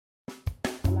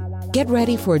Get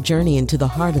ready for a journey into the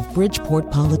heart of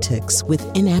Bridgeport politics with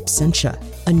In Absentia,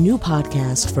 a new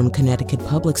podcast from Connecticut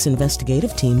Public's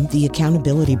investigative team, The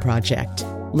Accountability Project.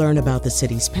 Learn about the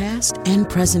city's past and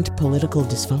present political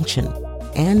dysfunction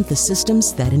and the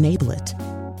systems that enable it.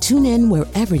 Tune in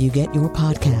wherever you get your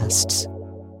podcasts.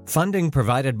 Funding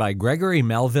provided by Gregory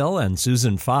Melville and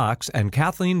Susan Fox and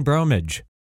Kathleen Bromage.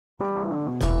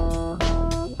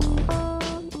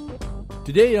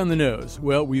 Today on The Nose,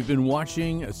 well, we've been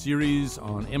watching a series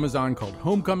on Amazon called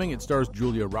Homecoming. It stars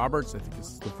Julia Roberts. I think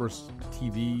it's the first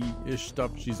TV-ish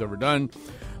stuff she's ever done.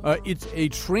 It's a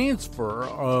transfer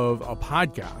of a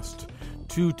podcast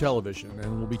to television,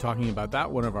 and we'll be talking about that.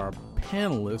 One of our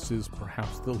panelists is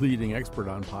perhaps the leading expert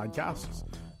on podcasts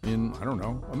in, I don't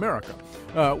know, America.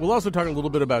 We'll also talk a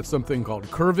little bit about something called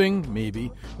curving,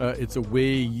 maybe. It's a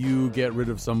way you get rid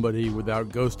of somebody without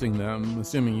ghosting them,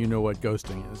 assuming you know what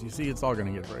ghosting is. You see, it's all going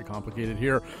to get very complicated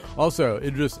here. Also,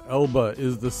 Idris Elba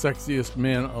is the sexiest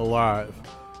man alive.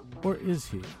 Or is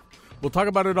he? We'll talk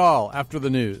about it all after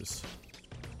the news.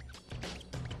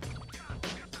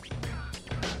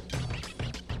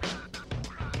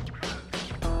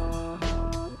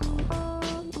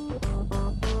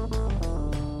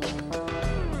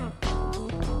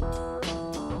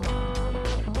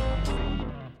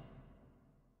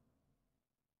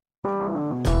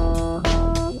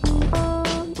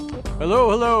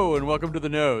 Hello, and welcome to The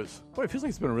Nose. Boy, it feels like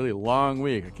it's been a really long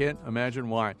week. I can't imagine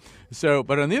why.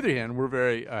 But on the other hand, we're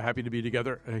very happy to be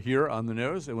together here on The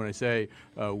Nose. And when I say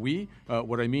we,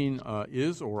 what I mean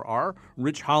is or are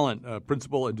Rich Holland,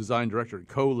 Principal and Design Director at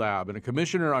CoLab and a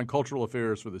Commissioner on Cultural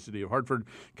Affairs for the City of Hartford.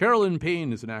 Carolyn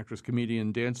Payne is an actress,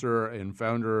 comedian, dancer, and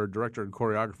founder, director, and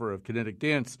choreographer of Kinetic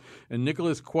Dance. And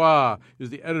Nicholas Qua is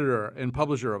the editor and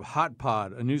publisher of Hot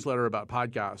Pod, a newsletter about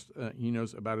podcasts. He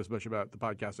knows about as much about the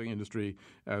podcasting industry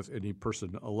as any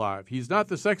person alive. He's not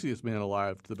the sexiest man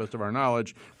alive, to the best of our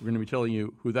knowledge. We're going to be telling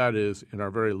you who that is in our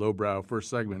very lowbrow first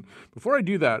segment. Before I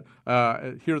do that,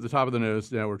 here at the top of the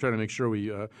nose, now we're trying to make sure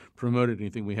we promoted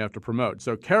anything we have to promote.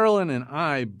 So Carolyn and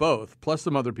I both, plus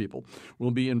some other people,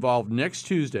 will be involved next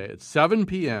Tuesday at 7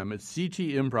 p.m. at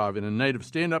CT Improv in a night of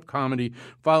stand-up comedy,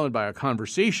 followed by a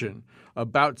conversation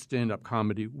about stand-up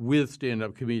comedy with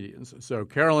stand-up comedians. So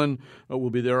Carolyn will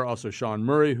be there, also Sean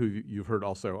Murray, who you've heard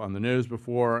also on The Nose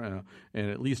before, and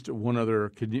at least one other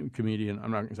comedian.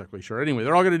 I'm not exactly sure. Anyway,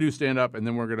 they're all going to do stand-up, and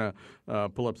then we're going to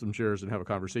pull up some chairs and have a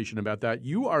conversation about that.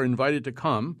 You are invited to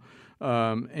come.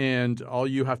 And all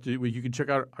you have to do, you can check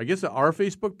out, I guess, our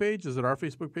Facebook page. Is it our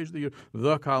Facebook page?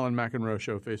 The Colin McEnroe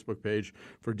Show Facebook page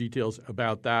for details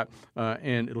about that.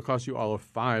 And it'll cost you all of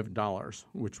 $5,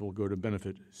 which will go to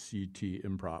benefit CT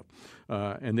Improv.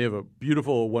 And they have a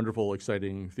beautiful, wonderful,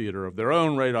 exciting theater of their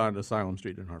own right on Asylum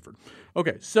Street in Hartford.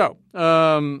 Okay, so,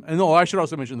 I should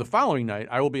also mention the following night,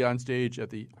 I will be on stage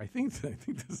at I think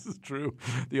this is true,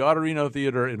 the Autorino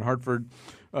Theater in Hartford.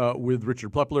 With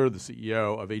Richard Plepler, the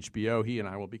CEO of HBO. He and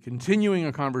I will be continuing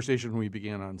a conversation we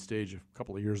began on stage a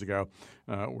couple of years ago.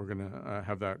 We're going to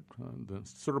have that the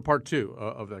sort of part two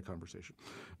of that conversation.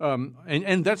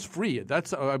 And that's free.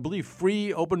 That's, I believe,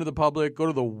 free, open to the public. Go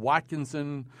to the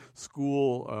Watkinson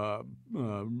School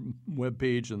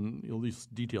webpage and you'll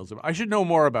least details of it. I should know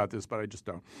more about this, but I just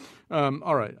don't.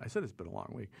 All right. I said it's been a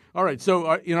long week. All right.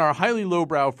 So in our highly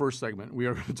lowbrow first segment, we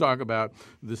are going to talk about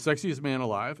the sexiest man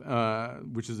alive,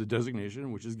 which is a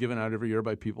designation which is given out every year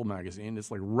by People magazine. It's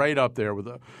like right up there with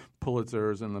the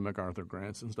Pulitzers and the MacArthur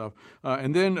Grants and stuff.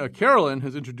 And then Carolyn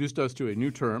has introduced us to a new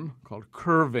term called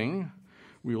curving.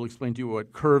 We will explain to you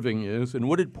what curving is and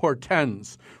what it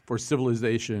portends for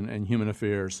civilization and human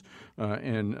affairs.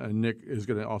 And Nick is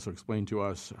going to also explain to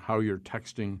us how your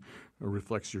texting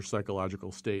reflects your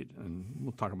psychological state, and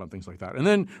we'll talk about things like that. And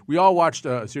then we all watched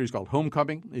a series called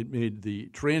Homecoming. It made the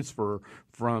transfer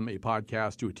from a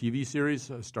podcast to a TV series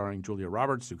starring Julia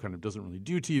Roberts, who kind of doesn't really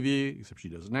do TV, except she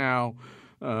does now.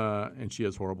 And she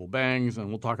has horrible bangs, and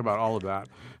we'll talk about all of that.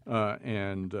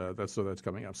 That's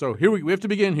coming up. So here we have to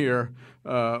begin here.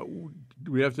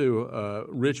 We have to,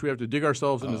 Rich, we have to dig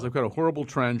ourselves into some kind of horrible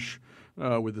trench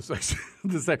with the sex.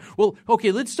 Well,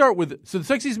 okay, let's start with the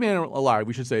sexiest man alive.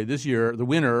 We should say this year the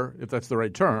winner, if that's the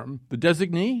right term, the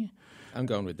designee. I'm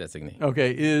going with designee.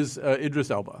 Okay, is Idris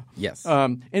Elba. Yes,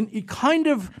 and it kind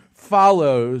of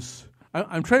follows.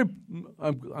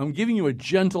 I'm giving you a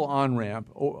gentle on-ramp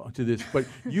to this, but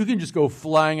you can just go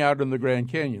flying out in the Grand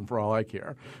Canyon for all I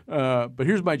care. But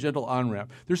here's my gentle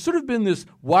on-ramp. There's sort of been this,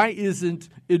 why isn't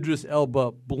Idris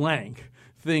Elba blank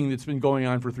thing that's been going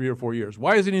on for 3 or 4 years?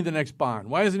 Why isn't he the next Bond?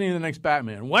 Why isn't he the next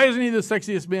Batman? Why isn't he the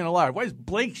sexiest man alive? Why is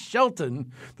Blake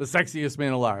Shelton the sexiest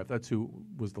man alive? That's who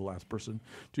was the last person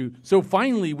to. So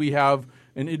finally we have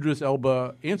an Idris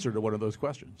Elba answer to one of those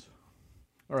questions.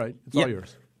 All right, it's all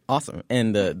yours. Awesome.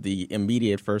 And the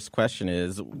immediate first question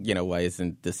is, why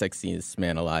isn't the sexiest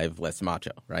man alive less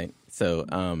macho, right? So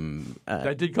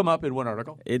that did come up in one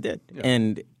article. It did. Yeah.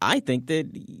 And I think that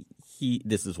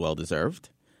this is well-deserved.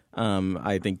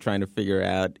 I think trying to figure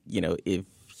out, if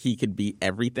he could be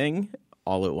everything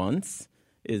all at once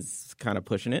is kind of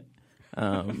pushing it.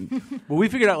 Well, we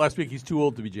figured out last week he's too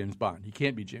old to be James Bond. He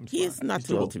can't be James Bond. He is not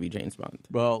too old to be James Bond.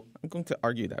 Well, I'm going to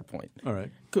argue that point. All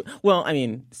right. Well,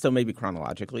 so maybe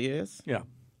chronologically he is. Yeah.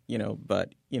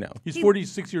 But he's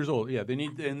 46 years old. Yeah, they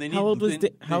need. How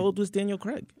old was Daniel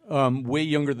Craig? Way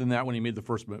younger than that when he made the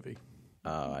first movie.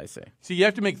 Oh, I see. See, you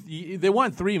have to they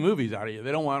want 3 movies out of you.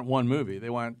 They don't want 1 movie. They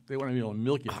want to be able to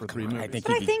milk you for 3 movies.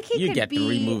 I think you get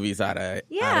 3 movies out of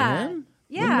him.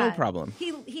 Yeah. No problem.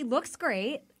 He looks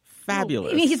great.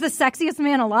 Fabulous. I mean, he's the sexiest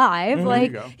man alive. Mm-hmm.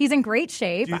 Like, he's in great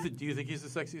shape. Do you think he's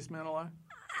the sexiest man alive?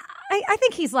 I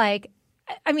think he's like,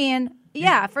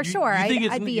 for sure. I'd be into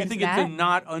that. You think it's a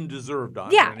not undeserved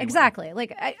honor? Yeah, anyway. exactly.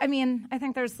 Like, I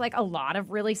think there's like a lot of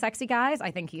really sexy guys.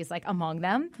 I think he's like among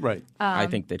them. Right. I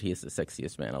think that he is the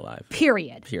sexiest man alive.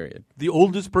 Period. The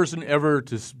oldest person ever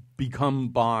to become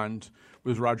Bond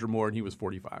was Roger Moore, and he was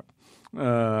 45.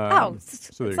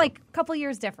 It's like a couple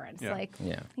years difference. Yeah. Like,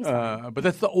 but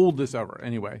that's the oldest ever,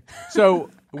 anyway. So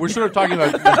we're sort of talking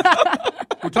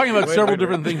about several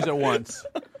different things at once.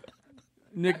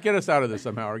 Nick, get us out of this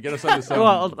somehow, or get us out of some.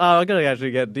 Well, I'm going to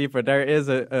actually get deeper. There is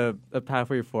a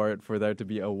pathway for there to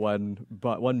be a one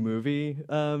movie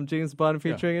James Bond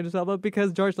featuring Idris Elba,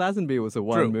 because George Lazenby was a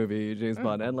one movie James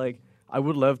Bond, and like I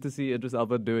would love to see Idris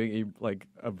Elba doing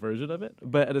a version of it,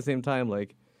 but at the same time,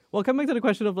 like. Well, coming to the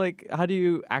question of, like, how do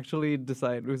you actually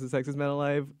decide who's the sexiest man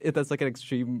alive? If that's, like, an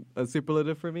extreme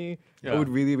superlative for me, I would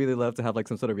really, really love to have, like,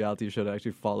 some sort of reality show that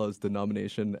actually follows the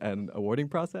nomination and awarding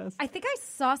process. I think I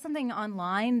saw something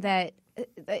online that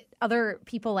other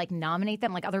people, like, nominate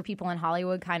them, like, other people in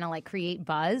Hollywood kind of, like, create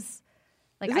buzz.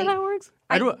 Like, Is that how it works?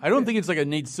 I don't think it's like a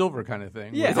Nate Silver kind of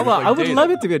thing. Yeah, I would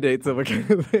love it to be a Nate Silver kind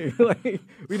of thing. Like,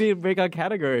 we need to break out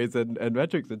categories and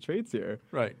metrics and traits here.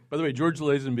 Right. By the way, George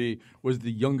Lazenby was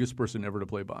the youngest person ever to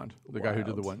play Bond. The guy who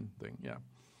did the one thing. Yeah.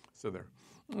 So there.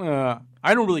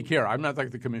 I don't really care. I'm not like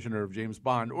the commissioner of James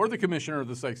Bond or the commissioner of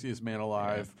the Sexiest Man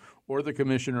Alive or the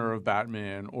commissioner of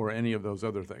Batman or any of those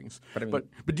other things. But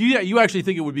do you actually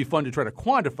think it would be fun to try to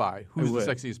quantify who's the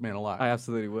Sexiest Man Alive? I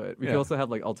absolutely would. We could also have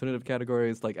like alternative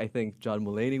categories. Like I think John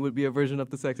Mulaney would be a version of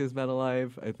the Sexiest Man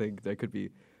Alive. I think there could be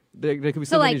so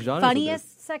many like genres.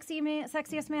 Funniest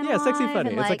sexiest man alive? Yeah, sexy funny.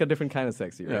 It's like like a different kind of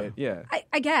sexy, right? Yeah.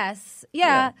 I guess.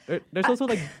 Yeah. There's also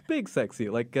like big sexy,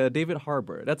 like David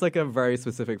Harbour. That's like a very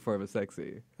specific form of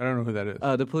sexy. I don't know who that is.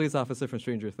 The police officer from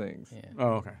Stranger Things. Yeah. Oh,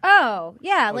 okay. Oh,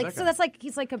 yeah. that guy. That's like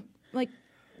he's like a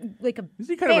Is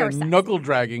he kind of a knuckle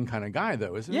dragging kind of guy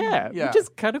though, isn't he? Yeah, which is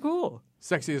kind of cool.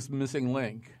 Sexiest missing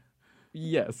link.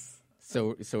 Yes.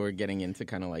 So we're getting into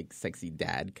kind of like sexy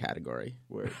dad category,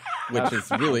 which is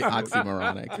really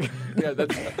oxymoronic. Yeah,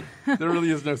 there really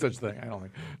is no such thing, I don't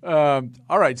think.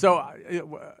 All right, so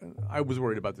I was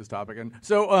worried about this topic. And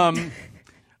so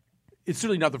it's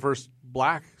certainly not the first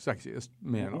black sexiest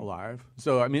man alive.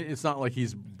 So, I mean, it's not like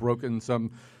he's broken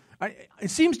some it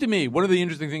seems to me, one of the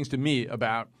interesting things to me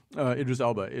about Idris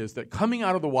Elba is that coming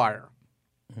out of The Wire,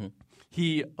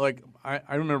 he, like,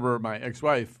 I remember my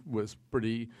ex-wife was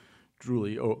pretty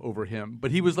drooly over him, but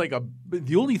he was like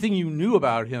the only thing you knew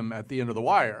about him at the end of The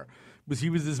Wire was he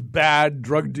was this bad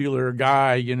drug dealer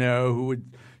guy, who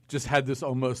would just had this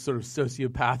almost sort of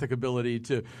sociopathic ability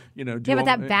to, do but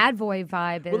that bad boy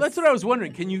vibe is... Well, that's what I was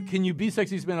wondering. Can you be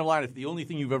Sexiest Man Alive if the only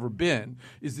thing you've ever been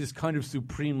is this kind of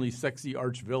supremely sexy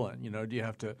arch villain? Do you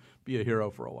have to be a hero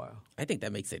for a while? I think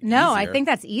that makes it No, easier. I think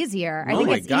that's easier. I Oh think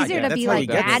my it's God, easier yeah, to be that's how like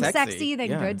you get bad sexy. sexy than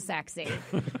Yeah. good sexy.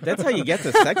 That's how you get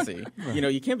to sexy.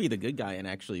 You can't be the good guy and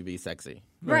actually be sexy.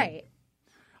 Right.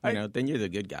 Then you're the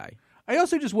good guy. I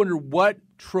also just wonder what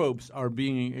tropes are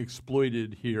being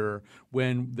exploited here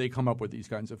when they come up with these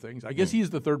kinds of things. I guess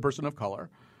he's the third person of color.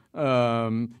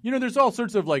 There's all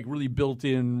sorts of like really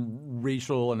built-in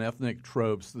racial and ethnic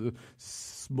tropes. The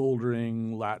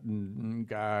smoldering Latin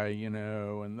guy, and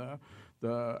I'm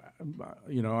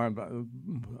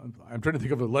trying to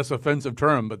think of a less offensive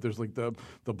term, but there's like the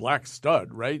black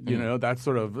stud, right? That's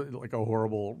sort of like a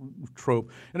horrible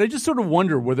trope. And I just sort of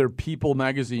wonder whether People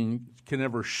magazine can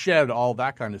ever shed all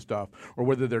that kind of stuff, or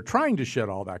whether they're trying to shed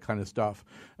all that kind of stuff.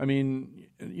 I mean,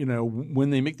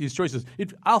 when they make these choices,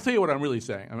 I'll tell you what I'm really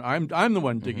saying. I'm the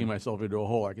one digging myself into a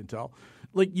hole, I can tell.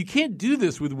 Like, you can't do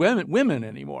this with women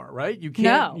anymore, right? You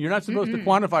can't. No. You're not supposed to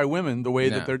quantify women the way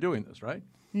that they're doing this, right?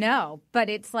 No, but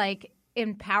it's like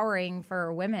empowering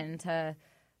for women to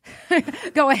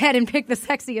go ahead and pick the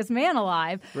sexiest man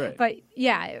alive. Right. But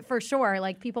yeah, for sure,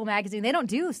 like People magazine, they don't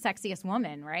do sexiest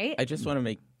woman, right? I just want to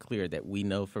make clear that we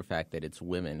know for a fact that it's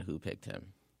women who picked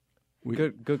him.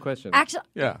 Good question. Actually,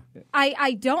 Yeah.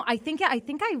 I don't. I think I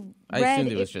read. I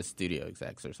assumed it was just studio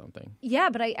execs or something. Yeah,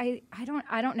 but I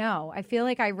don't know. I feel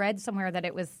like I read somewhere that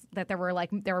there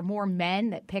were more men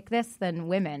that pick this than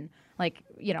women, like,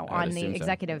 you know, on the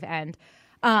executive end.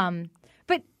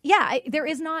 But yeah, there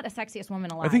is not a sexiest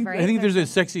woman alive. I right? think there's a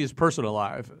sexiest person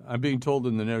alive. I'm being told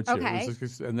in the notes Okay.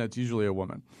 here, and that's usually a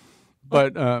woman.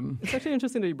 But it's actually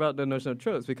interesting that you brought the notion of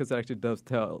tropes because it actually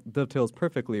dovetails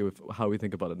perfectly with how we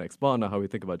think about the next Bond or how we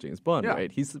think about James Bond, Yeah.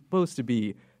 right? He's supposed to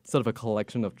be sort of a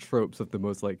collection of tropes of the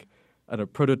most, like, I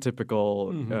don't know,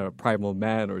 prototypical primal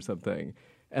man or something.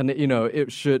 And, you know,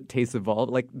 it should taste evolved.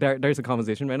 Like, there's a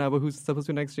conversation right now about who's supposed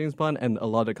to be next James Bond, and a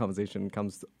lot of the conversation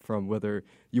comes from whether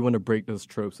you want to break those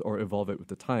tropes or evolve it with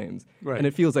the times. Right. And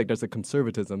it feels like there's a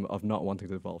conservatism of not wanting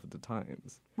to evolve with the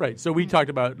times. right, so we talked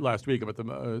about last week about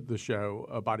the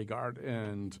show Bodyguard,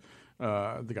 and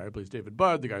the guy who plays David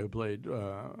Budd, the guy who played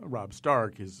Rob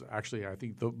Stark, is actually, I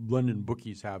think the London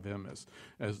bookies have him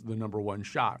as the number one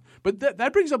shot. But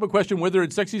that brings up a question whether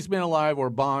it's Sexiest Man Alive or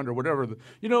Bond or whatever.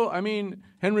 You know, I mean,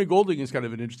 Henry Golding is kind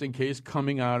of an interesting case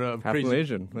coming out of Half Crazy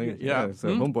Asian. Like, yeah, it's a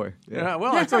homeboy. Yeah,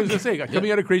 well, that's what I was going to say.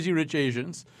 Coming out of Crazy Rich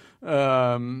Asians,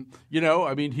 you know,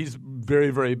 I mean, he's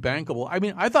very, very bankable. I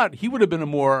mean, I thought he would have been a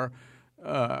more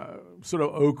sort of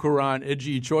au courant,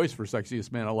 edgy choice for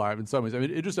Sexiest Man Alive in some ways. I mean,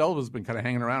 Idris Elba's been kind of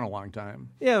hanging around a long time.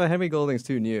 Yeah, but Henry Golding's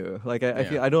too new. Like, I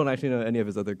feel I don't actually know any of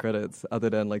his other credits other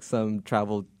than like some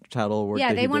travel channel work. Yeah,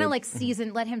 that they he want to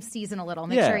did. let him season a little,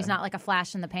 make Yeah. sure he's not like a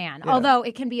flash in the pan. Yeah. Although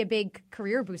it can be a big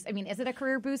career boost. I mean, is it a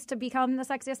career boost to become the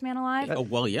sexiest man alive? Oh,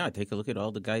 well, yeah. Take a look at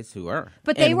all the guys who are.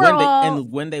 But they And were all-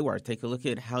 when they were. Take a look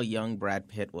at how young Brad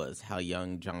Pitt was, how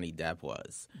young Johnny Depp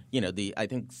was. You know, I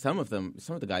think some of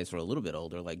the guys were a little bit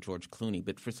older, like George Clooney.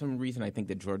 But for some reason, I think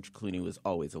that George Clooney was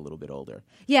always a little bit older.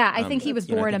 Yeah, I think he was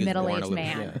you know, I born a think he was born middle-aged a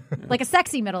man. little- yeah. Like a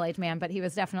sexy middle-aged man, but he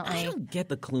was I definitely... don't get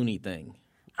the Clooney thing.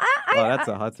 Oh, that's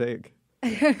a hot take.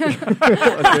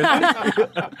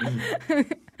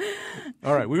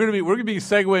 All right, we're gonna be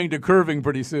segueing to curving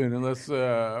pretty soon, unless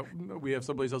we have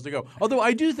someplace else to go. Although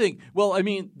I do think, well, I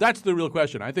mean, that's the real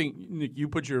question. I think, Nick, you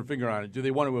put your finger on it. Do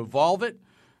they want to evolve it?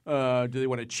 Do they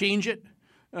want to change it?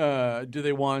 Do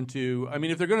they want to? I mean,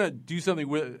 if they're going to do something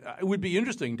with, it would be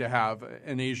interesting to have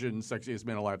an Asian Sexiest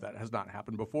Man Alive. That has not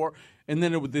happened before. And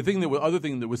then the other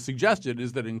thing that was suggested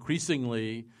is that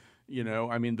increasingly, you know,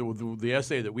 I mean, the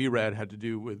essay that we read had to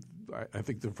do with, I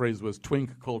think the phrase was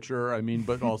twink culture. I mean,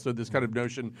 but also this kind of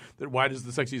notion that why does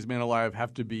the Sexiest Man Alive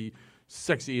have to be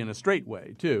sexy in a straight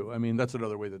way too? I mean, that's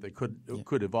another way that they could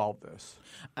evolve this.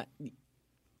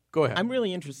 Go ahead. I'm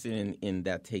really interested in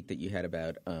that take that you had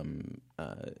about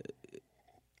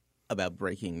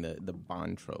breaking the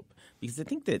Bond trope, because I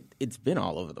think that it's been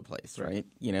all over the place, right?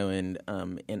 You know, and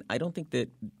I don't think that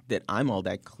I'm all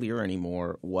that clear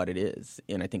anymore what it is,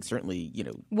 and I think certainly, you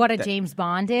know, What a James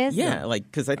Bond is? yeah, like,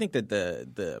 because I think that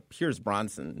the Pierce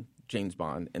Brosnan James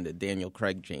Bond and the Daniel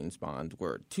Craig James Bond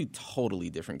were two totally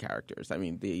different characters. I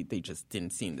mean, they just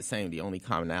didn't seem the same. The only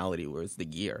commonality was the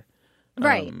gear.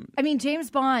 Right. I mean,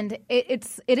 James Bond, it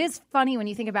is funny when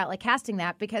you think about like casting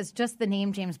that, because just the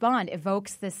name James Bond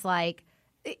evokes this like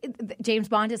James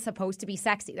Bond is supposed to be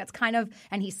sexy. That's kind of,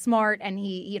 and he's smart, and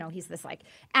he's this like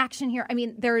action hero. I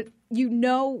mean, you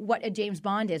know what a James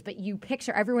Bond is, but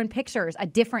everyone pictures a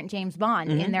different James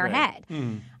Bond in their head.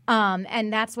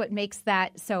 And that's what makes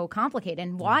that so complicated,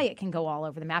 and why it can go all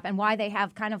over the map, and why they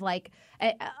have kind of like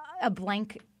a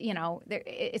blank, you know,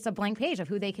 it's a blank page of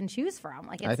who they can choose from.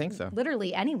 Like, it's I think so.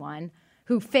 Literally anyone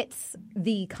who fits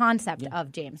the concept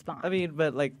of James Bond. I mean,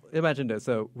 but like, imagine this.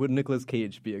 So, would Nicolas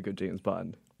Cage be a good James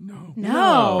Bond?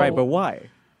 No. Right, but why?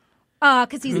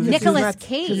 Because he's Nicolas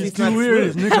Cage. He's too weird.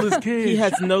 It's Nicolas Cage. He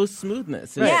has no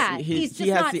smoothness. Yeah, he he's just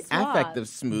has not the suave. affect of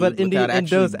smooth, But in without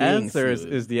actually those being answers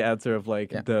smooth. is the answer of like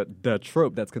the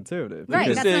trope that's conservative. Right,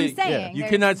 You that's can what I'm say- saying. You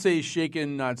There's- cannot say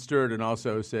shaken, not stirred, and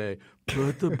also say,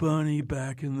 put the bunny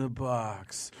back in the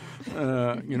box.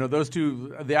 You know, those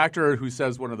two, the actor who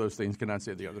says one of those things cannot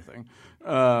say the other thing.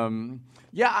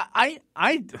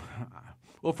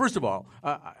 Well, first of all,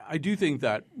 I do think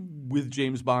that with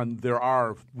James Bond, there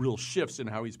are real shifts in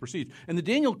how he's perceived. And the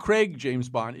Daniel Craig James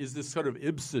Bond is this sort of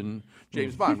Ibsen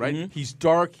James Bond, right? He's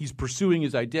dark. He's pursuing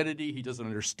his identity. He doesn't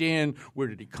understand where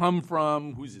did he come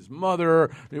from, who's his mother.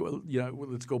 You know,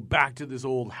 let's go back to this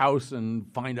old house and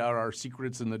find out our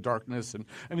secrets in the darkness. And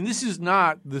I mean, this is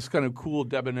not this kind of cool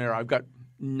debonair, I've got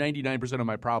 99% of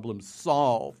my problems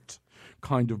solved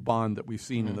kind of Bond that we've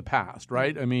seen in the past,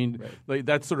 right? I mean, like,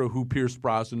 that's sort of who Pierce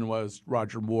Brosnan was,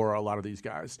 Roger Moore, a lot of these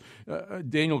guys.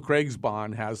 Daniel Craig's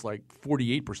Bond has like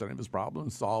 48% of his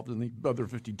problems solved, and the other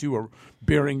 52 are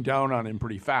bearing down on him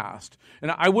pretty fast.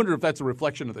 And I wonder if that's a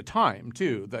reflection of the time,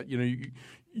 too, that,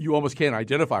 you almost can't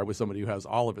identify with somebody who has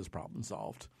all of his problems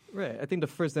solved. Right. I think the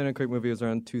first Daniel Craig movie was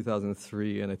around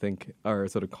 2003, and I think our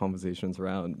sort of conversations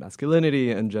around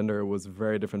masculinity and gender was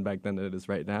very different back then than it is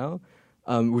right now,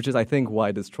 which is, I think,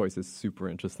 why this choice is super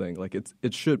interesting. Like,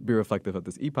 it should be reflective of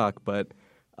this epoch, but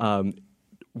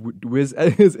is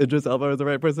Idris Elba the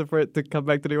right person for it to come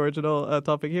back to the original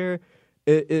topic here?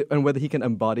 And whether he can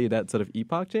embody that sort of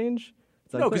epoch change?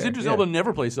 No, because Idris Elba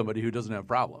never plays somebody who doesn't have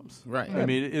problems. Right. I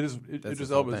mean,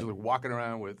 Idris Elba is like walking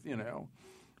around with,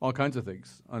 all kinds of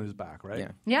things on his back, right?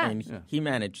 Yeah. And he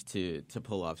managed to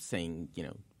pull off saying,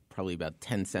 probably about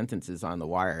 10 sentences on The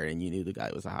Wire, and you knew the guy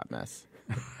was a hot mess.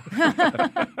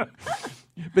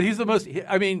 But he's the most –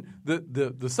 I mean,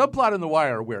 the subplot in The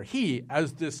Wire where he,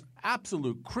 as this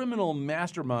absolute criminal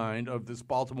mastermind of this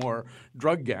Baltimore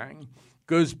drug gang –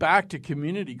 goes back to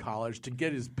community college to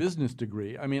get his business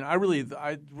degree. I mean, I really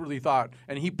thought,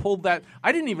 and he pulled that.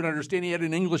 I didn't even understand he had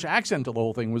an English accent until the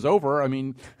whole thing was over. I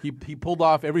mean, he pulled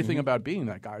off everything about being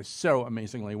that guy so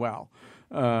amazingly well.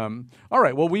 All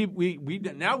right, well, we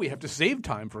now we have to save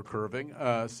time for curving,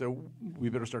 so we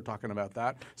better start talking about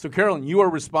that. So, Carolyn, you are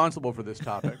responsible for this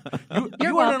topic.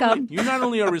 You're welcome. You not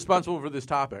only are responsible for this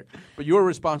topic, but you are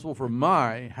responsible for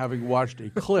my having watched a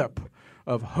clip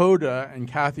of Hoda and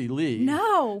Kathy Lee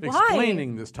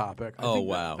explaining this topic.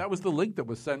 Wow. That was the link that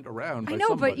was sent around by I know,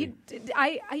 somebody.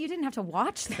 but you didn't have to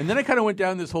watch that. And then I kind of went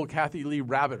down this whole Kathy Lee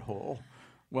rabbit hole.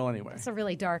 Well, anyway. It's a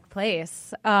really dark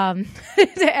place to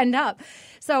end up.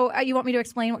 So you want me to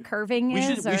explain what curving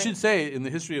is? We should say, in the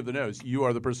history of the nose, you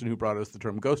are the person who brought us the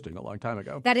term ghosting a long time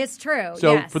ago. That is true,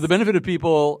 So yes. for the benefit of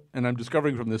people, and I'm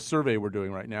discovering from this survey we're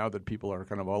doing right now that people are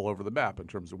kind of all over the map in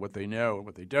terms of what they know and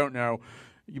what they don't know.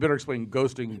 You better explain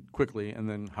ghosting quickly and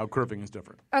then how curving is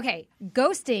different. Okay.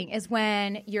 Ghosting is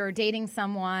when you're dating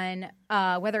someone,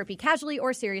 whether it be casually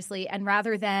or seriously, and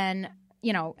rather than,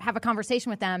 have a conversation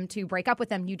with them to break up with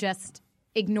them, you just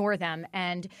ignore them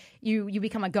and you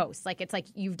become a ghost. Like, it's like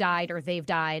you've died or they've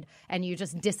died and you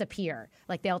just disappear.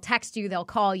 Like, they'll text you, they'll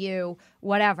call you,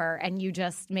 whatever, and you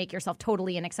just make yourself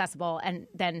totally inaccessible, and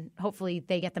then hopefully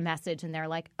they get the message and they're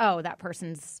like, oh, that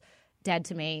person's dead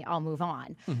to me, I'll move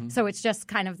on. Mm-hmm. So it's just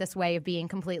kind of this way of being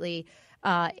completely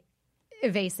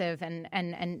evasive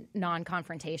and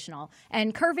non-confrontational.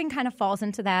 And curving kind of falls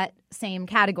into that same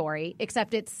category,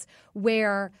 except it's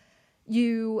where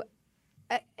you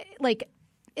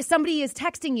if somebody is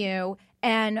texting you,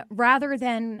 and rather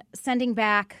than sending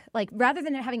back, rather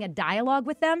than having a dialogue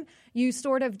with them, you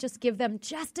sort of just give them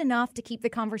just enough to keep the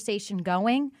conversation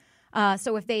going.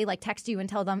 So if they text you and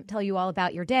tell you all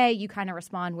about your day, you kind of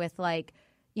respond with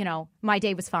my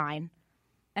day was fine,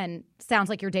 and sounds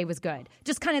like your day was good.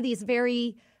 Just kind of these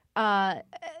very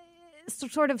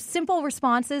sort of simple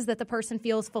responses that the person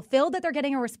feels fulfilled that they're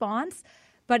getting a response,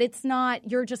 but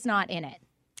you're just not in it.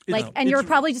 You're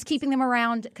probably just keeping them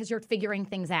around because you're figuring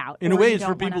things out. In a way, it's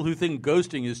for people who think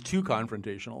ghosting is too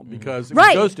confrontational, because if you're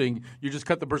ghosting, you just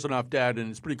cut the person off dead,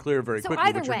 and it's pretty clear very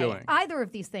quickly what you're doing. Either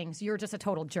of these things, you're just a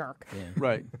total jerk. Yeah.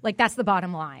 Right. That's the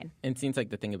bottom line. And it seems like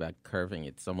the thing about curving,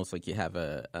 it's almost like you have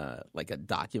a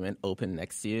document open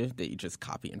next to you that you just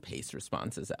copy and paste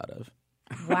responses out of.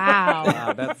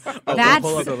 Wow. That's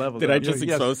level. Did I just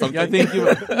expose something? I think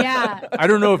yeah. I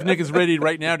don't know if Nick is ready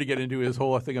right now to get into his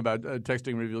whole thing about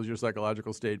texting reveals your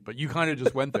psychological state, but you kind of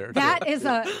just went there.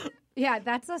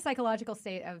 That's a psychological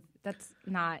state that's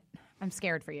not. I'm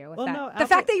scared for you. The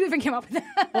fact that you even came up with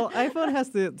that. Well, iPhone has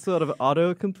the sort of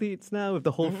auto-completes now with the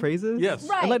whole phrases. Yes.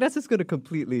 Right. And that's just going to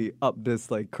completely up this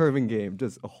curving game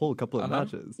just a whole couple of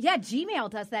notches. Yeah, Gmail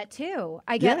does that too.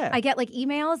 I get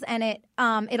emails, and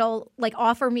it'll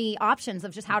offer me options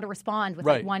of just how to respond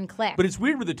with one click. But it's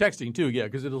weird with the texting too,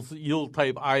 because you'll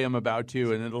type "I am about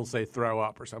to" and it'll say "throw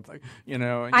up" or something.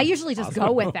 I usually just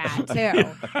go with that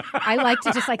too. I like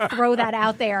to just throw that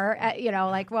out there.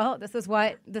 Well, this is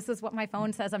what my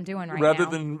phone says I'm doing right now. Rather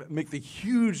than make the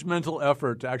huge mental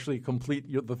effort to actually complete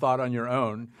the thought on your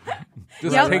own,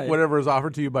 just take whatever is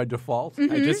offered to you by default.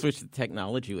 Mm-hmm. I just wish the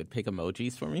technology would pick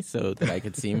emojis for me so that I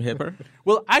could seem hipper.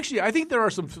 Well, actually, I think there are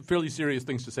some fairly serious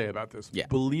things to say about this,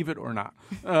 believe it or not.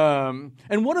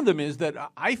 And one of them is that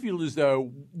I feel as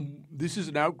though this is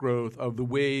an outgrowth of the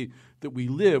way that we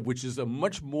live, which is a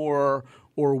much more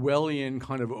Orwellian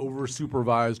kind of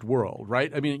over-supervised world,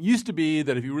 right? I mean, it used to be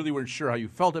that if you really weren't sure how you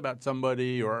felt about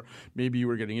somebody, or maybe you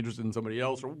were getting interested in somebody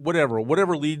else, or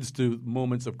whatever leads to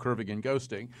moments of curving and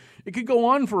ghosting, it could go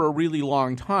on for a really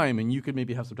long time, and you could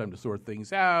maybe have some time to sort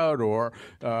things out, or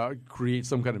create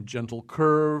some kind of gentle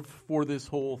curve for this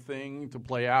whole thing to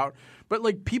play out. But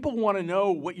like, people want to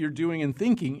know what you're doing and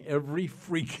thinking every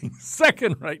freaking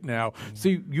second right now. So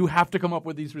you have to come up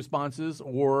with these responses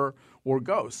or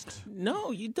ghost.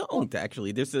 No, you don't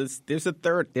actually. There's a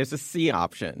C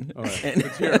option. All right, and,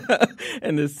 let's hear it.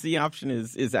 And the C option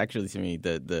is actually, to me,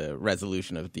 the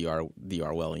resolution of the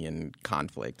Orwellian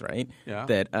conflict, right? Yeah.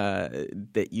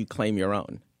 That you claim your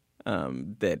own.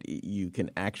 That you can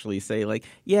actually say, like,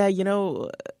 yeah,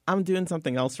 I'm doing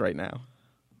something else right now.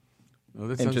 Oh,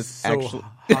 that And sounds just so actually-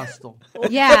 hostile.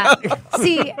 Yeah.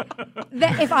 See,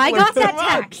 if I got that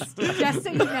text, just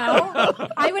so you know,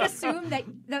 I would assume that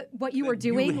what you were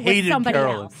doing was hated somebody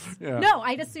Carolyn. else. Yeah. No,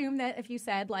 I'd assume that if you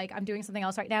said, like, I'm doing something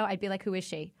else right now, I'd be like, who is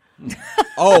she?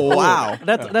 Oh, wow.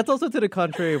 That's also to the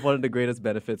contrary of one of the greatest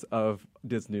benefits of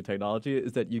this new technology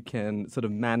is that you can sort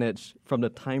of manage from the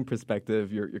time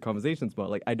perspective your conversations more.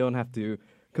 Like, I don't have to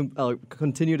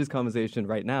continue this conversation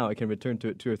right now. I can return to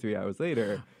it 2 or 3 hours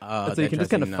later. And so you can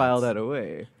just kind of file that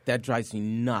away. That drives me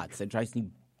nuts. That drives me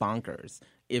bonkers.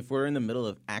 If we're in the middle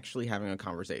of actually having a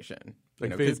conversation,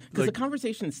 because a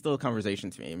conversation is still a conversation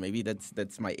to me. Maybe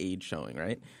that's my age showing,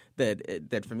 right?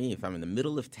 That for me, if I'm in the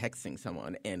middle of texting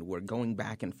someone and we're going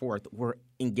back and forth, we're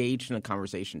engaged in a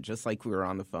conversation just like we were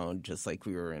on the phone, just like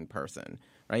we were in person,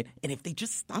 right? And if they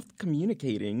just stopped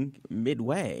communicating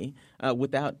midway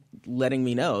without letting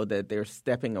me know that they're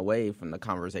stepping away from the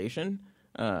conversation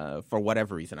for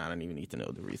whatever reason, I don't even need to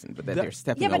know the reason, but that they're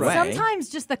stepping away. Yeah, but sometimes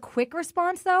just the quick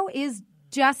response, though, is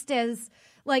just as –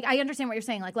 like, I understand what you're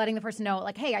saying, like letting the person know,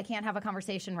 like, hey, I can't have a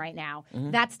conversation right now.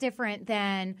 Mm-hmm. That's different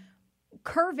than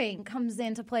curving comes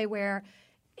into play where –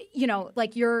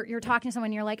 like you're talking to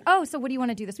someone, you're like, oh, so what do you want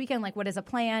to do this weekend? Like, what is a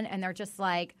plan? And they're just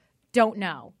like, don't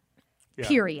know. Yeah,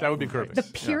 period. That would be curving. The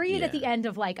period at the end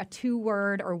of like a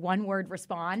 2-word or 1-word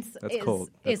response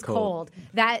is cold.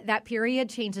 That period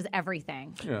changes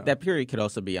everything. Yeah. That period could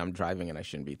also be I'm driving and I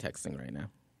shouldn't be texting right now.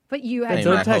 But you have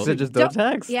don't text it, just don't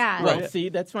text. Yeah. Well, see,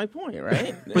 that's my point,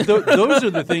 right? But those are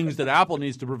the things that Apple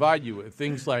needs to provide you with.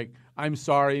 Things like, I'm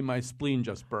sorry, my spleen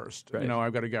just burst. Right.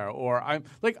 I've got to go. Or I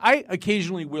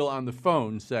occasionally will on the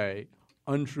phone say,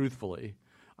 untruthfully,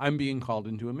 I'm being called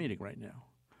into a meeting right now.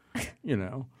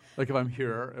 Like if I'm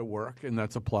here at work and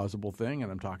that's a plausible thing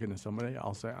and I'm talking to somebody,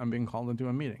 I'll say I'm being called into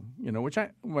a meeting, which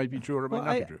might be true or might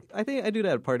not be true. I think I do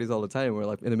that at parties all the time where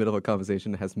like in the middle of a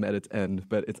conversation it has met its end,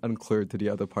 but it's unclear to the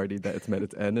other party that it's met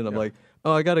its end. And I'm like,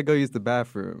 oh, I got to go use the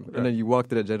bathroom. Right. And then you walk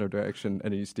to the general direction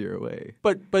and then you steer away.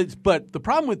 But the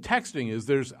problem with texting is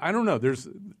there's,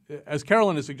 as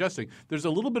Carolyn is suggesting, there's a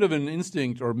little bit of an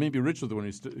instinct, or maybe Rich was the one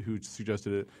who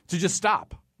suggested it, to just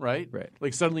stop. Right?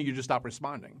 Like suddenly you just stop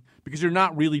responding because you're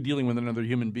not really dealing with another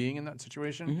human being in that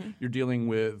situation. Mm-hmm. You're dealing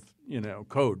with,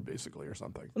 code basically or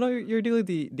something. No, you're dealing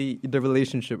with the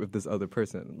relationship with this other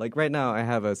person. Like right now I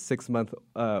have a 6-month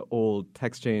old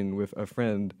text chain with a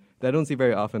friend that I don't see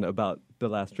very often about the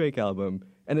last Drake album,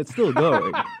 and it's still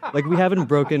going. Like we haven't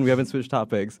broken, we haven't switched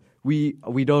topics. We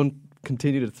don't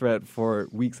continue to thread for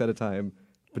weeks at a time,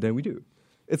 but then we do.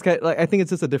 It's kind of, like I think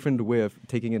it's just a different way of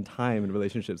taking in time in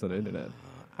relationships on the internet.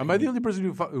 Am I the only person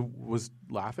who was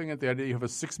laughing at the idea you have a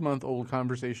 6-month-old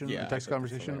conversation, a text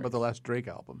conversation about the last Drake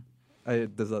album?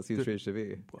 Does that seem strange to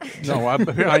me? No, I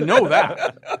know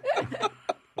that.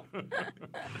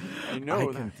 I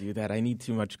can do that. I need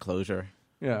too much closure.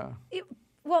 Yeah.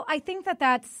 Well, I think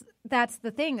that's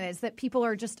the thing is that people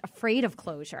are just afraid of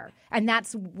closure, and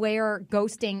that's where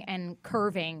ghosting and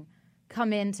curving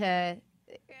come into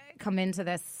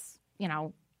this,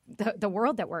 the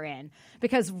world that we're in.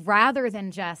 Because rather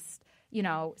than just,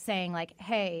 saying like,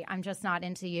 hey, I'm just not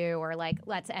into you, or like,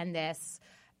 let's end this,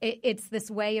 it's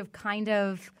this way of kind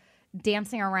of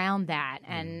dancing around that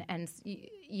and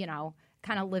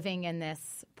kind of living in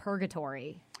this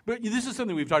purgatory. But this is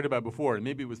something we've talked about before, and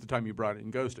maybe it was the time you brought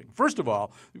in ghosting. First of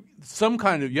all, you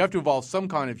have to evolve some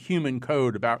kind of human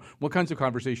code about what kinds of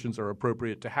conversations are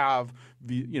appropriate to have,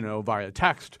 via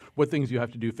text, what things you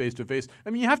have to do face to face.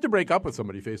 I mean, you have to break up with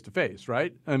somebody face to face,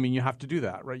 right? I mean, you have to do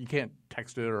that, right? You can't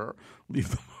text it or leave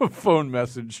them a phone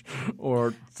message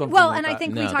or something. Well, like and that. I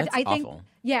think we talked. That's I think, awful.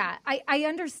 yeah, I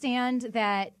understand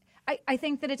that. I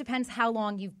think that it depends how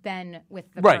long you've been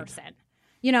with the Right. person.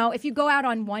 If you go out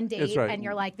on one date That's right. and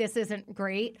you're like, this isn't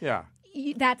great, Yeah.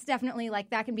 That's definitely like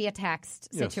that can be a text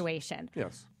Yes. situation.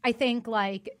 Yes. I think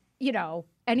like,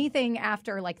 anything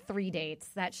after like 3 dates,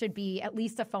 that should be at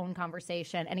least a phone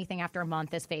conversation. Anything after a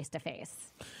month is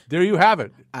face-to-face. There you have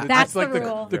it. That's like the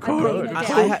rule. The code,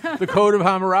 the code of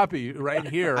Hammurabi right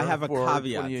here. I have a for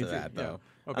caveat to 2018. that, though.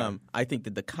 Yeah. Okay. I think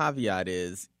that the caveat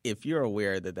is if you're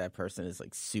aware that that person is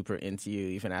like super into you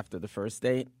even after the first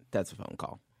date, that's a phone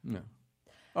call. No.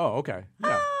 Oh, okay.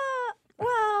 Yeah.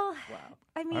 Well,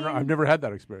 I mean, I've never had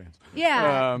that experience.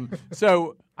 Yeah.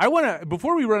 So I want to,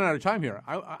 before we run out of time here,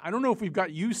 I don't know if we've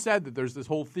got, you said that there's this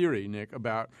whole theory, Nick,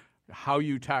 about how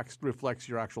you text reflects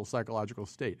your actual psychological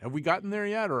state. Have we gotten there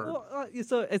yet? Or Well,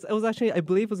 so it was actually, I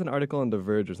believe it was an article on The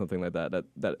Verge or something like that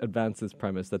advances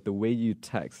premise that the way you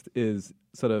text is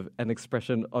sort of an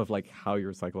expression of like how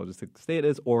your psychological state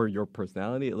is or your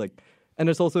personality. Like, and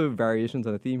there's also variations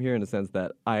on the theme here in the sense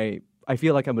that I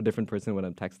feel like I'm a different person when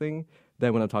I'm texting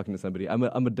than when I'm talking to somebody. I'm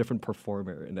a different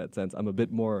performer in that sense. I'm a bit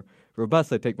more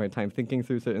robust. I take my time thinking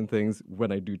through certain things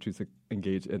when I do choose to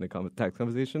engage in a text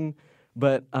conversation.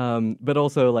 But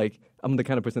also like I'm the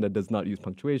kind of person that does not use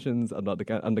punctuations. I'm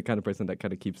the kind of person that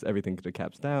kind of keeps everything to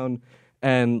caps down,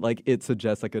 and like it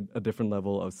suggests like a different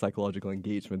level of psychological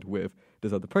engagement with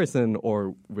this other person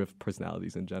or with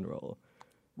personalities in general.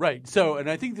 Right. So, and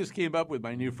I think this came up with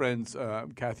my new friends,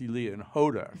 Kathy Lee and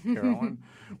Hoda, Carolyn,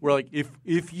 where like if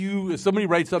somebody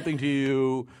writes something to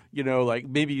you, you know, like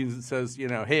maybe it says, you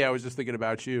know, hey, I was just thinking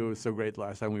about you. It was so great the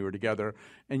last time we were together.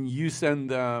 And you send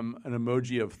them an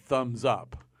emoji of thumbs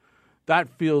up. That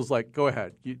feels like, go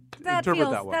ahead. You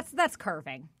interpret that one. That's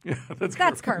curving. Yeah,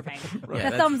 that's curving. Yeah,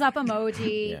 the thumbs up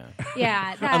emoji.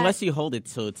 Yeah. Unless you hold it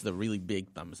so it's the really big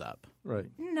thumbs up. Right.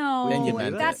 No, Then you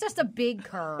meant that's it. just a big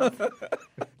curve.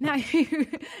 Now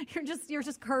you're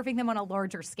just curving them on a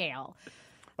larger scale.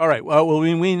 All right. Well,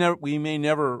 we may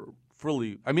never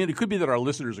fully. I mean, it could be that our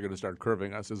listeners are going to start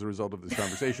curving us as a result of this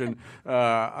conversation.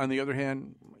 On the other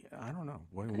hand, I don't know.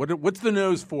 What's the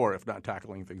nose for if not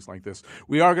tackling things like this?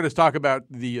 We are going to talk about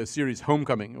the series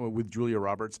Homecoming with Julia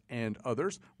Roberts and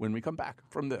others when we come back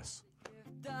from this.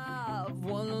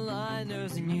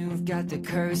 One-liners and you've got the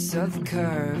curse of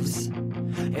curves.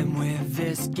 And with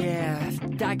this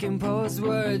gift, I can pose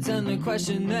words and the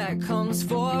question that comes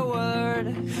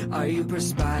forward: are you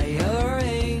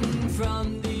perspiring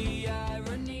from the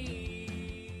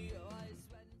irony?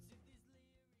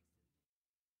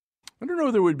 I don't know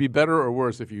whether it would be better or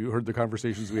worse if you heard the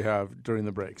conversations we have during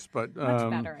the breaks, but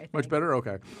Much better, I think. Much better.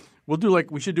 Okay,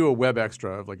 we should do a web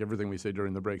extra of like everything we say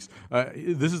during the breaks.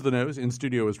 This is The Nose. In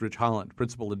studio is Rich Holland,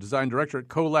 principal and design director at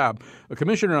CoLab, a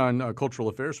commissioner on cultural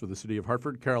affairs for the city of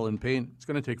Hartford. Carolyn Payne. It's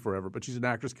going to take forever, but she's an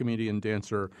actress, comedian,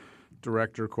 dancer,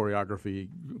 director,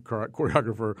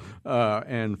 choreographer,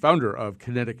 and founder of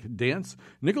Kinetic Dance.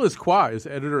 Nicholas Kwa is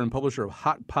editor and publisher of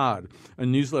Hot Pod, a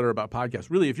newsletter about podcasts.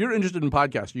 Really, if you're interested in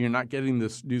podcasts and you're not getting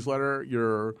this newsletter,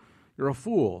 you're a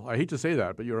fool. I hate to say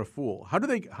that, but you're a fool.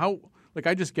 Like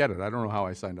I just get it. I don't know how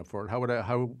I signed up for it.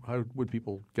 How would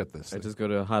people get this? I just go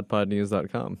to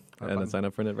hotpodnews.com and then sign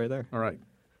up for it right there. All right.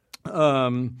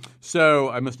 So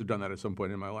I must have done that at some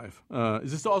point in my life.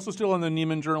 Is this also still on the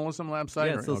Neiman Journalism Lab site?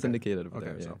 Yeah, it's still syndicated over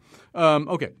there.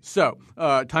 Yeah. So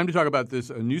time to talk about this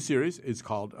new series. It's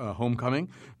called Homecoming,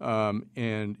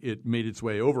 and it made its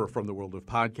way over from the world of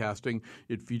podcasting.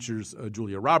 It features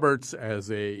Julia Roberts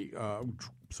as a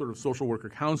sort of social worker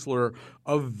counselor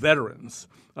of veterans.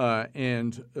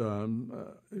 And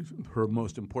her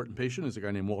most important patient is a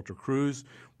guy named Walter Cruz.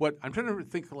 I'm trying to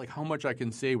think like how much I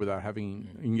can say without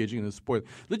engaging in this spoiler.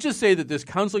 Let's just say that this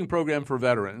counseling program for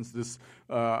veterans, this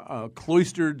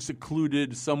cloistered,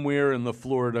 secluded, somewhere in the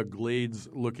Florida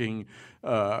glades-looking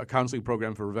counseling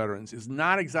program for veterans, is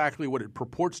not exactly what it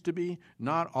purports to be,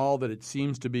 not all that it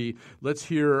seems to be. Let's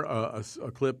hear a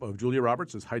clip of Julia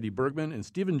Roberts as Heidi Bergman and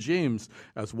Stephen James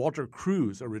as Walter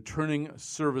Cruz, a returning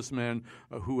serviceman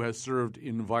who has served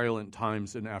in violent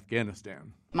times in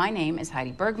Afghanistan. My name is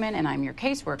Heidi Bergman, and I'm your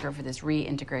caseworker for this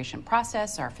reintegration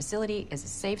process. Our facility is a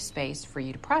safe space for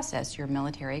you to process your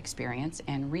military experience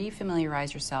and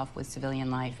refamiliarize yourself with civilian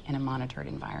life in a monitored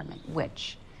environment,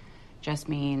 which just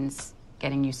means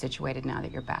getting you situated now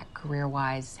that you're back,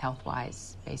 career-wise,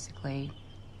 health-wise. Basically,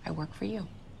 I work for you.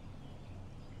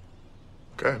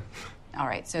 Okay. All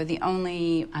right, so the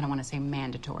only, I don't want to say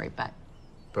mandatory, but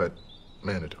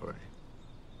mandatory.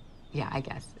 yeah, I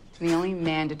guess. The only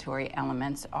mandatory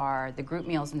elements are the group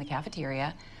meals in the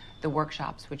cafeteria, the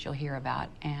workshops, which you'll hear about,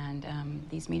 and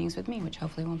these meetings with me, which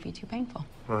hopefully won't be too painful.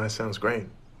 Well, that sounds great.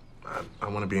 I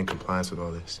want to be in compliance with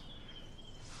all this.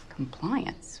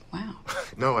 Compliance? Wow.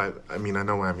 No, I mean, I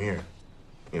know why I'm here.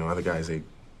 You know, other guys, they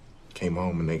came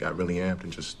home and they got really amped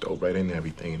and just dove right into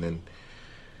everything, and then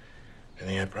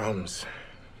they had problems.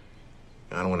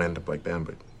 I don't want to end up like them,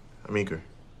 but I'm eager.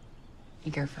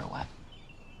 Eager for what?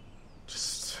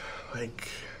 Just like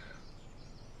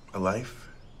a life.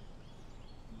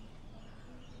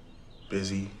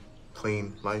 Busy,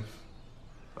 clean life.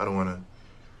 I don't want to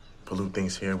pollute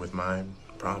things here with my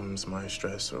problems, my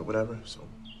stress, or whatever. So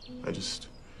I want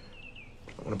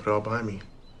to put it all behind me.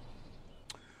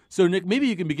 So, Nick, maybe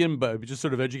you can begin by just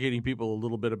sort of educating people a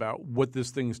little bit about what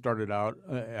this thing started out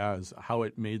as, how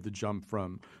it made the jump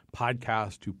from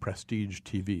podcast to prestige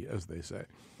TV, as they say.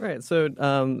 Right. So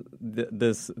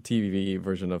this TV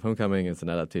version of Homecoming is an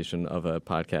adaptation of a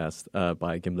podcast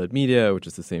by Gimlet Media, which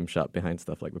is the same shop behind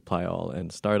stuff like Reply All and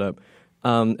Startup.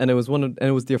 And it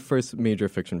was their first major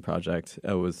fiction project.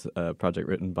 It was a project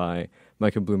written by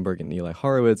Michael Bloomberg and Eli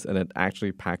Horowitz, and it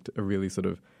actually packed a really sort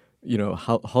of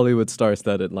Hollywood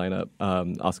star-studded lineup.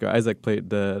 Oscar Isaac played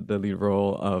the lead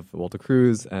role of Walter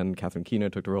Cruz, and Catherine Keener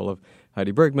took the role of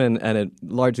Heidi Bergman, and it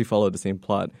largely followed the same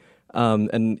plot.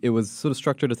 And it was sort of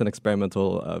structured as an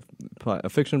experimental a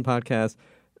fiction podcast.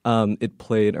 It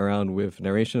played around with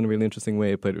narration in a really interesting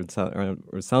way. It played around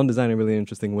with sound design in a really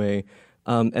interesting way.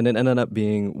 And it ended up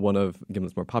being one of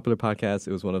Gimlet's more popular podcasts.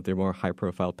 It was one of their more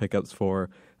high-profile pickups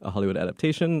for a Hollywood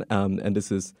adaptation. And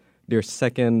this is their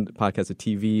second podcast, a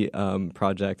TV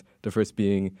project, the first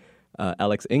being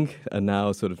Alex Inc., a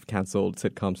now sort of canceled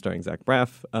sitcom starring Zach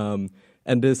Braff.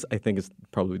 And this, I think, is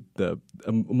probably a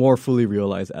more fully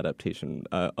realized adaptation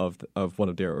of one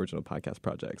of their original podcast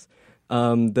projects.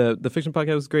 The fiction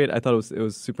podcast was great. I thought it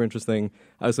was super interesting.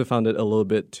 I also found it a little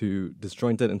bit too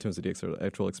disjointed in terms of the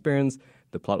actual experience.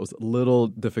 The plot was a little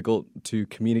difficult to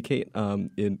communicate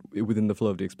within the flow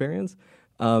of the experience.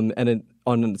 On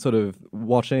sort of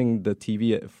watching the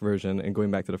TV version and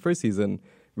going back to the first season,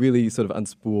 really sort of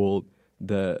unspooled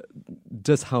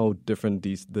just how different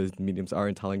the mediums are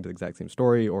in telling the exact same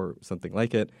story or something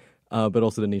like it, but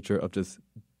also the nature of just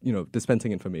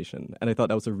dispensing information. And I thought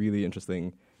that was a really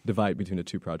interesting divide between the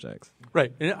two projects.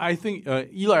 Right, and I think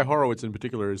Eli Horowitz in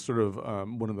particular is sort of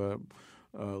one of the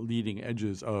leading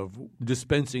edges of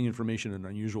dispensing information in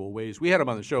unusual ways. We had him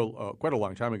on the show quite a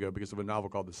long time ago because of a novel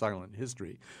called The Silent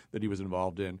History that he was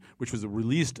involved in, which was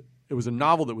it was a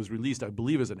novel that was released, I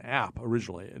believe, as an app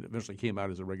originally, and eventually came out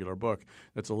as a regular book.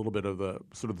 That's a little bit of the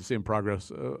same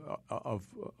progress of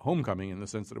Homecoming in the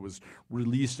sense that it was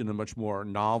released in a much more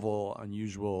novel,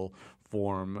 unusual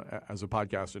form as a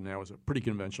podcast, and now is a pretty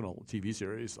conventional TV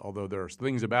series, although there are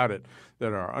things about it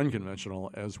that are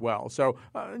unconventional as well. So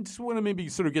I just want to maybe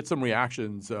sort of get some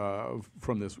reactions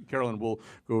from this. Carolyn, we'll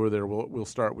go over there. We'll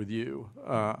start with you.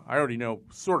 I already know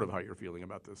sort of how you're feeling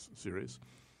about this series.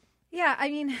 Yeah, I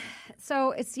mean,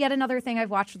 so it's yet another thing I've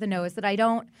watched for the nose that I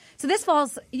don't. So this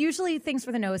falls, usually things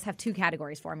for the nose have two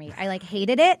categories for me. I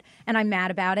hated it and I'm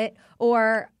mad about it,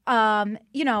 or,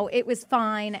 it was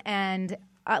fine and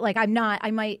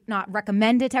I might not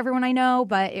recommend it to everyone I know,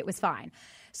 but it was fine.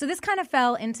 So this kind of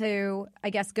fell into, I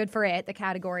guess, good for it, the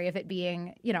category of it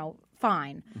being,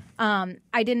 fine.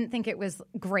 I didn't think it was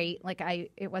great.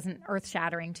 It wasn't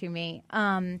earth-shattering to me.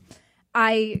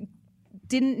 I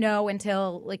didn't know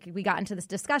until we got into this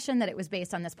discussion that it was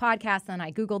based on this podcast. Then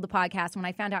I Googled the podcast. When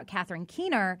I found out Catherine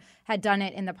Keener had done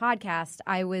it in the podcast,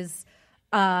 I was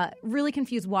really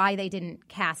confused why they didn't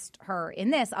cast her in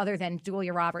this other than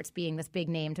Julia Roberts being this big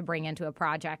name to bring into a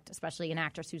project, especially an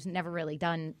actress who's never really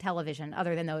done television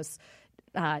other than those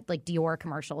Dior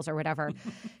commercials or whatever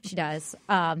she does.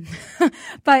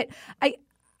 But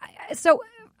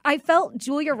I felt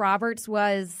Julia Roberts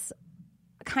was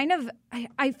kind of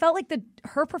I felt like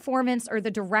her performance or the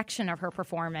direction of her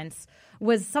performance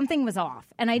something was off.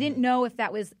 And I didn't know if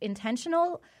that was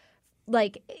intentional.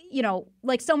 Like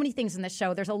so many things in this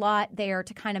show, there's a lot there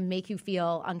to kind of make you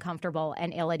feel uncomfortable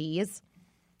and ill at ease,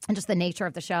 and just the nature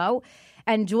of the show.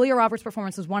 And Julia Roberts'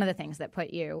 performance was one of the things that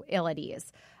put you ill at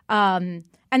ease. And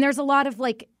there's a lot of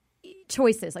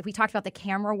choices. We talked about the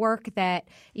camera work, that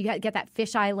you get that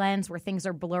fisheye lens where things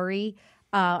are blurry.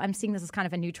 I'm seeing this as kind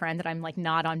of a new trend that I'm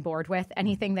not on board with.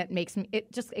 Anything that makes me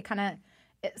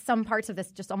some parts of this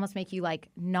just almost make you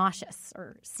nauseous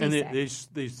or seasick. And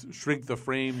they shrink the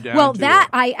frame down. Well,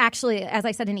 I actually, as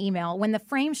I said in email, when the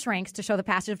frame shrinks to show the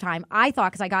passage of time, I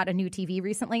thought, because I got a new TV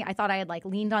recently, I thought I had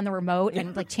leaned on the remote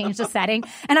and changed the setting,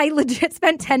 and I legit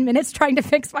spent 10 minutes trying to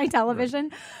fix my television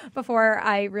before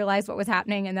I realized what was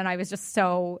happening, and then I was just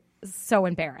so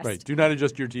embarrassed. Right. Do not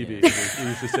adjust your TV, you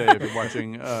used to say if you're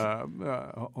watching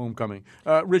Homecoming.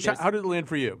 Rich, how did it land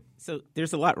for you? So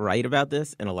there's a lot right about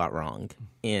this and a lot wrong.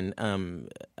 And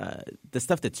the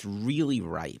stuff that's really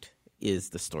right is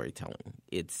the storytelling.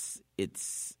 It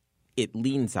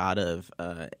leans out of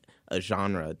a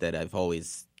genre that I've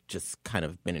always just kind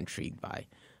of been intrigued by.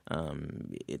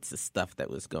 It's the stuff that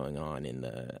was going on in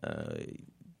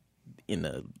the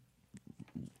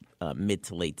mid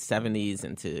to late 70s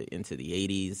into the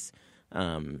 80s,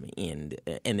 and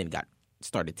then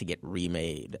started to get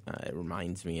remade. It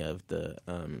reminds me of the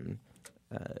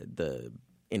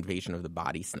Invasion of the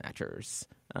Body Snatchers,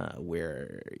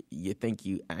 where you think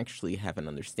you actually have an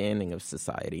understanding of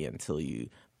society until you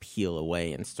peel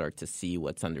away and start to see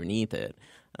what's underneath it.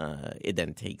 It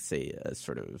then takes a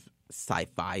sort of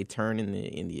sci-fi turn in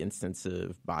the instance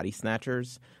of Body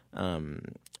Snatchers,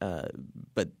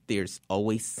 but there's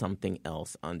always something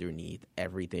else underneath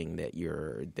everything that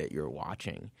you're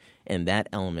watching, and that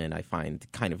element I find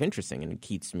kind of interesting and it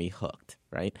keeps me hooked,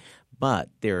 right? But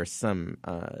there are some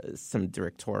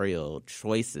directorial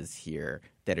choices here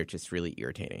that are just really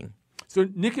irritating. So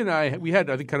Nick and I, we had,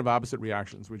 I think, kind of opposite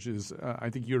reactions, which is I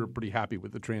think you're pretty happy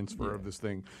with the transfer of this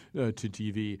thing to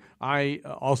TV. I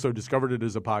also discovered it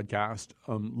as a podcast,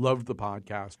 loved the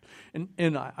podcast.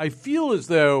 And I feel as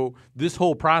though this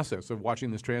whole process of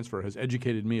watching this transfer has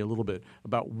educated me a little bit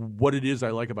about what it is I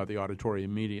like about the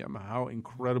auditorium medium, how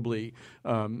incredibly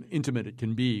intimate it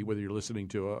can be, whether you're listening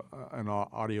to an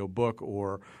audio book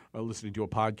or listening to a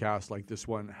podcast like this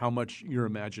one, how much your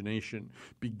imagination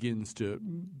begins to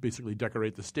basically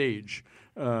decorate the stage.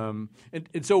 And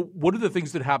so one of the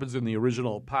things that happens in the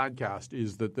original podcast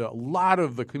is that a lot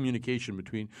of the communication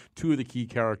between two of the key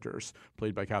characters,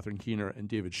 played by Catherine Keener and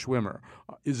David Schwimmer,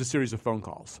 is a series of phone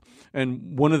calls.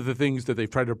 And one of the things that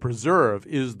they've tried to preserve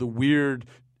is the weird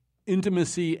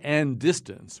intimacy and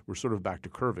distance, we're sort of back to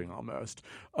curving almost,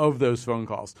 of those phone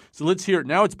calls. So let's hear it.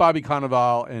 Now it's Bobby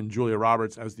Cannavale and Julia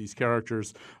Roberts as these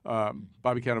characters.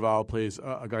 Bobby Cannavale plays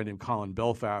a guy named Colin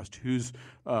Belfast, who's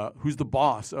the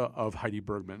boss of Heidi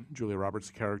Bergman, Julia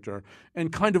Roberts' character,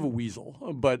 and kind of a weasel,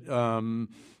 but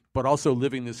also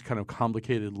living this kind of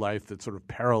complicated life that's sort of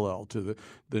parallel to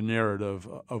the narrative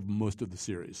of most of the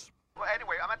series. Well,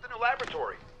 anyway, I'm at the new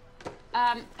laboratory.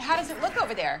 How does it look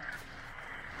over there?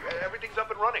 Everything's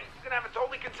up and running. You're going to have a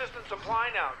totally consistent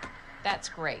supply now. That's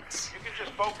great. You can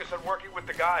just focus on working with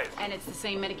the guys. And it's the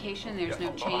same medication? There's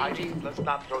no change? Heidi, let's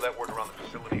not throw that word around the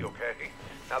facility, okay?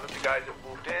 Now that the guys have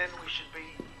moved in, we should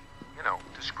be,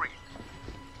 discreet.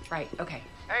 Right, okay.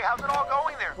 Hey, how's it all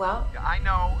going there? Well, Yeah, I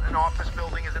know an office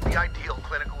building isn't the ideal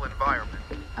clinical environment.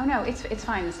 oh no, it's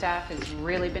fine. The staff has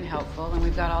really been helpful, and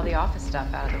we've got all the office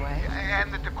stuff out of the way.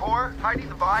 And the decor, Heidi,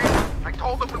 the vibe. I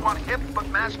told them we want hip but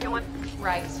masculine.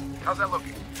 Right. How's that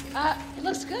looking? It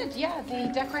looks good, yeah.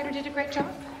 The decorator did a great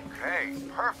job. Okay,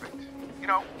 perfect.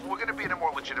 We're going to be in a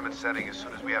more legitimate setting as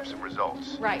soon as we have some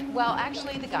results. Right. Well,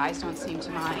 actually, the guys don't seem to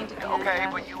mind. And, Okay,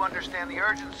 but you understand the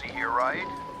urgency here, right?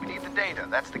 We need the data.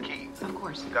 That's the key. Of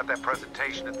course. We've got that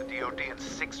presentation at the DOD in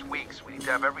 6 weeks. We need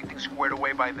to have everything squared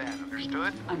away by then.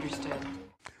 Understood? Understood.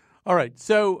 All right.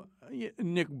 So,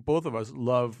 Nick, both of us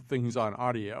love things on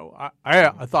audio.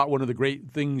 I thought one of the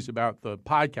great things about the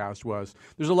podcast was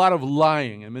there's a lot of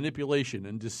lying and manipulation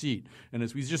and deceit. And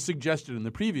as we just suggested in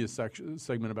the previous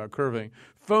segment about curving,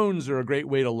 phones are a great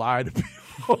way to lie to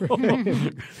people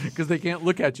because they can't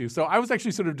look at you. So I was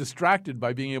actually sort of distracted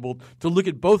by being able to look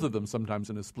at both of them sometimes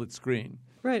in a split screen.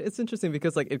 Right. It's interesting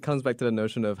because it comes back to the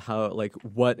notion of how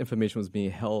what information was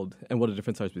being held and what the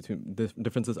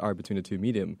differences are between the two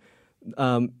medium.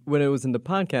 When it was in the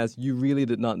podcast, you really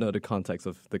did not know the context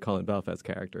of the Colin Belfast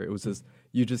character. It was just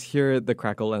you just hear the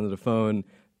crackle end of the phone.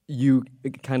 You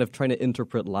kind of trying to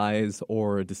interpret lies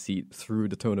or deceit through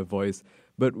the tone of voice.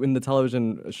 But in the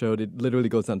television show, it literally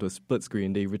goes down to a split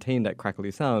screen. They retain that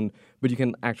crackly sound, but you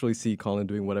can actually see Colin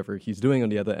doing whatever he's doing on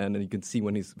the other end, and you can see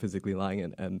when he's physically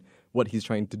lying and what he's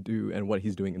trying to do and what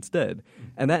he's doing instead.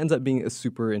 And that ends up being a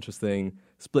super interesting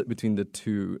split between the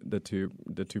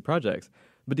two projects.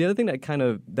 But the other thing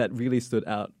that really stood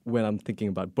out when I'm thinking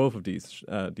about both of these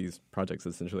projects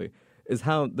essentially is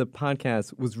how the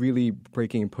podcast was really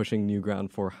breaking and pushing new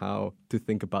ground for how to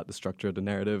think about the structure of the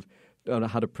narrative,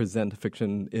 how to present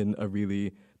fiction in a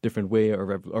really different way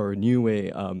or a new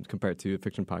way compared to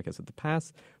fiction podcasts of the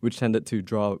past, which tended to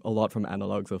draw a lot from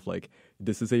analogs of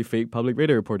this is a fake public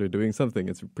radio reporter doing something.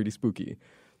 It's pretty spooky.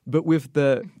 But with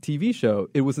the TV show,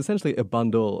 it was essentially a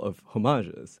bundle of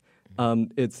homages.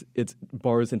 It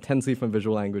borrows intensely from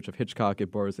visual language of Hitchcock. It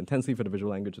borrows intensely from the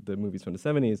visual language of the movies from the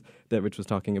 70s that Rich was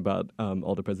talking about,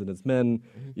 All the President's Men,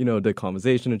 the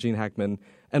Conversation of Gene Hackman.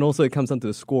 And also it comes down to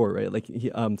the score, right?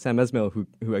 Sam Esmail,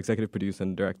 who executive produced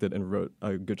and directed and wrote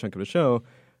a good chunk of the show,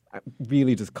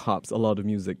 really just cops a lot of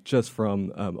music just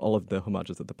from all of the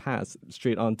homages of the past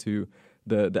straight onto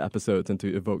the episodes and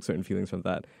to evoke certain feelings from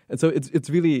that. And so it's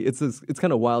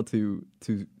kind of wild to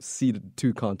see the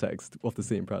two contexts of the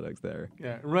same products there.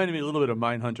 Yeah, it reminded me a little bit of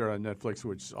Mindhunter on Netflix,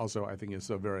 which also I think is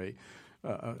a very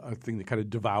a thing that kind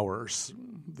of devours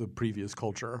the previous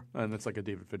culture, and it's like a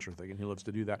David Fincher thing, and he loves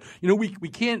to do that. We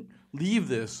can't leave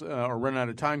this or run out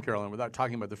of time, Carolyn, without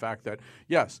talking about the fact that,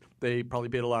 yes, they probably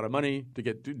paid a lot of money to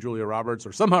get Julia Roberts,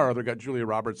 or somehow or other got Julia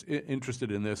Roberts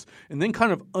interested in this, and then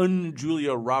kind of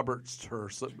un-Julia Roberts her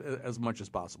as much as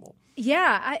possible.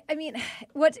 Yeah, I mean,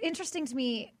 what's interesting to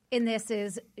me in this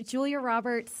is Julia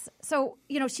Roberts. So,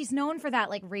 she's known for that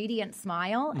like radiant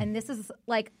smile, and this is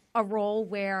like a role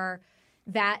where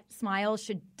that smile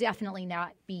should definitely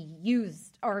not be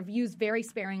used, or used very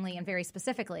sparingly and very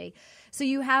specifically. So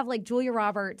you have like Julia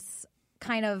Roberts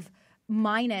kind of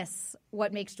minus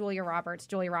what makes Julia Roberts.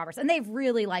 And they've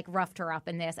really like roughed her up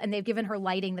in this, and they've given her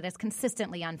lighting that is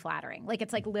consistently unflattering. Like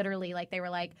it's like literally like they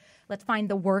were like, let's find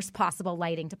the worst possible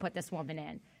lighting to put this woman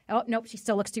in. Oh, nope, she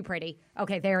still looks too pretty.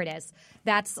 Okay, there it is.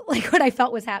 That's like what I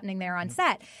felt was happening there on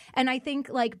set. And I think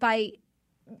like by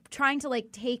trying to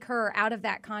like take her out of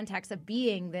that context of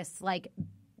being this like,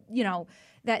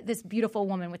 that this beautiful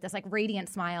woman with this like radiant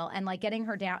smile, and like getting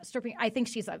her down, stripping. I think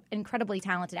she's an incredibly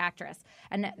talented actress,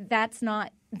 and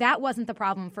that wasn't the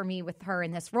problem for me with her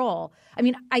in this role. I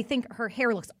mean, I think her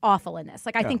hair looks awful in this.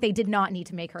 Like, I think they did not need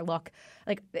to make her look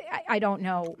like, I don't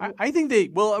know. I think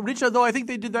Richard, though, I think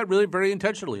they did that really very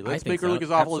intentionally. Let's make her look as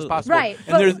awful as possible. Right.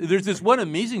 And there's this one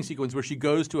amazing sequence where she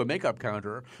goes to a makeup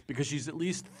counter because she's at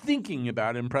least thinking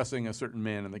about impressing a certain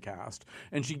man in the cast.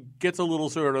 And she gets a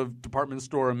little sort of department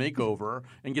store makeover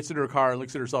and gets in her car and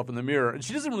looks at herself in the mirror. And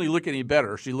she doesn't really look any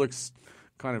better. She looks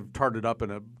kind of tarted up in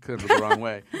a kind of the wrong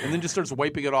way, and then just starts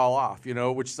wiping it all off,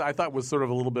 which I thought was sort of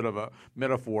a little bit of a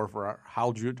metaphor for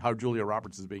how Julia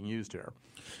Roberts is being used here.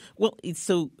 Well,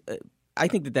 I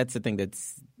think that's the thing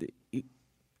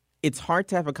it's hard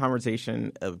to have a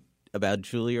conversation about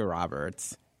Julia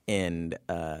Roberts and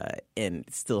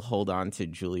still hold on to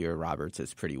Julia Roberts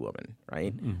as Pretty Woman,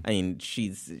 right? Mm-hmm. I mean,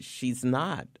 she's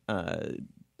not that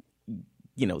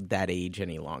age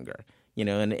any longer.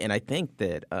 And I think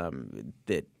that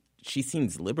that she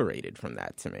seems liberated from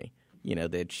that to me.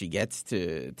 That she gets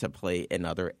to play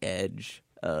another edge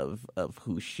of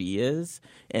who she is,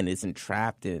 and isn't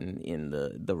trapped in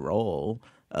the role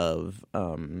of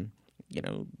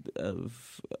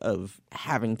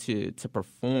having to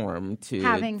perform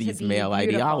to these male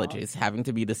ideologies, having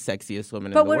to be the sexiest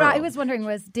woman in the world. But what I was wondering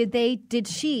was, did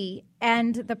she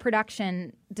and the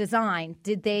production design,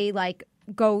 did they like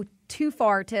go too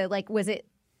far to like, was it?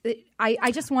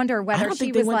 I just wonder whether I don't she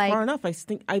think was they went like far enough. I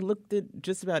think I looked at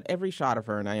just about every shot of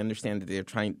her, and I understand that they're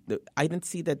trying. I didn't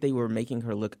see that they were making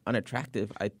her look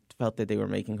unattractive. I felt that they were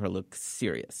making her look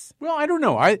serious. Well, I don't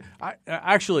know. I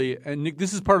actually, and Nick,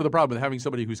 this is part of the problem with having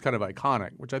somebody who's kind of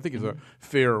iconic, which I think is a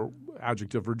fair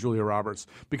adjective for Julia Roberts,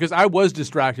 because I was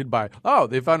distracted by,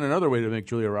 they found another way to make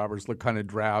Julia Roberts look kind of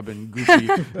drab and goofy,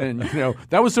 and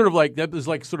that was sort of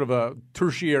a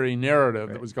tertiary narrative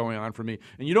that was going on for me,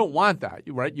 and you don't want that,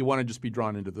 right? You want to just be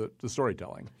drawn into the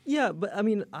storytelling. Yeah, but I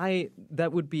mean,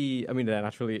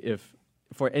 naturally, if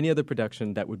for any other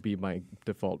production, that would be my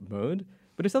default mode.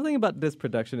 But there's something about this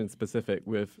production in specific,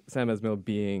 with Sam Esmail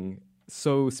being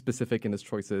so specific in his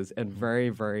choices and very,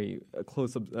 very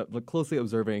closely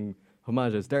observing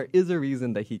homages. There is a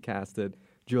reason that he casted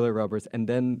Julia Roberts and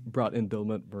then brought in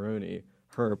Dermot Mulroney,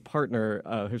 her partner,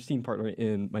 her scene partner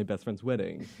in My Best Friend's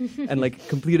Wedding, and like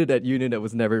completed that union that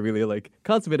was never really like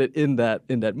consummated in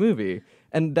that movie.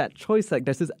 And that choice, like,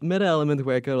 there's this meta element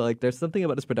where I go like, there's something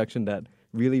about this production that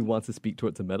really wants to speak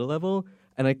towards a meta level.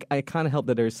 And I can't help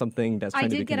that there's something that's trying to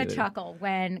be committed. I did get a chuckle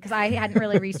because I hadn't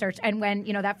really researched. And when,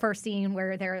 that first scene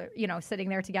where they're, sitting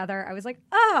there together, I was like,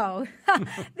 oh,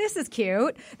 this is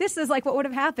cute. This is like what would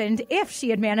have happened if she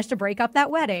had managed to break up that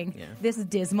wedding. Yeah. This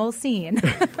dismal scene.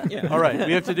 Yeah. All right.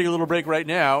 We have to take a little break right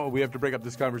now. We have to break up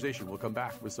this conversation. We'll come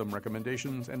back with some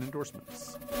recommendations and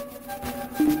endorsements.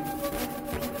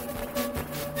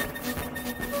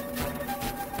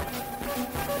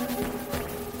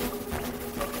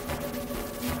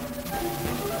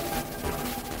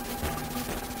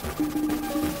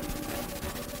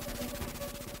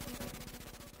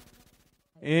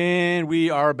 And And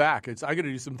we are back. I got to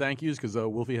do some thank yous because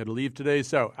Wolfie had to leave today.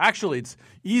 So actually, it's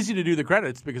easy to do the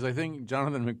credits because I think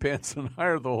Jonathan McPants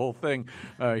hired the whole thing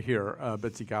here.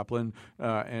 Betsy Kaplan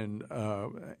and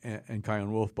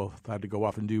Kion Wolf both had to go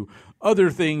off and do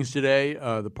other things today.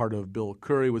 The part of Bill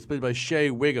Curry was played by Shea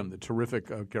Wiggum, the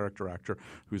terrific character actor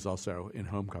who's also in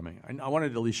Homecoming. I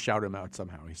wanted to at least shout him out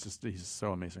somehow. He's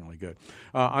so amazingly good.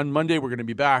 On Monday, we're going to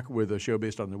be back with a show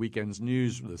based on the weekend's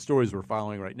news, the stories we're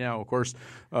following right now. Of course,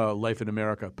 Life in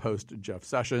America post Jeff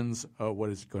Sessions. What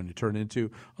is it going to turn into?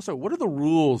 Also, what are the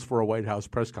rules for a White House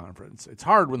press conference? It's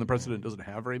hard when the president doesn't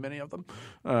have very many of them.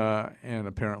 And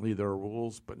apparently there are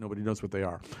rules, but nobody knows what they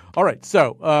are. All right,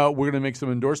 so we're going to make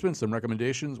some endorsements, some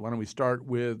recommendations. Why don't we start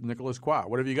with Nicholas Qua?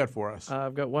 What have you got for us?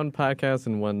 I've got one podcast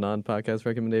and one non-podcast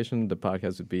recommendation. The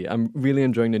podcast would be, I'm really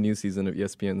enjoying the new season of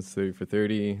ESPN's 30 for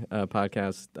 30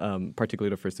 podcast,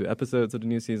 particularly the first 2 episodes of the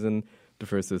new season. The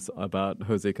first is about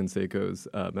Jose Canseco's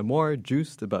memoir,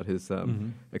 Juiced, about his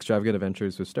extravagant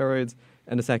adventures with steroids.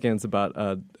 And the second is about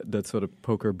the sort of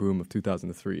poker boom of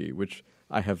 2003, which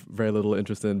I have very little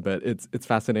interest in, but it's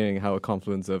fascinating how a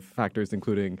confluence of factors,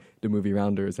 including the movie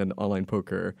Rounders and online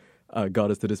poker,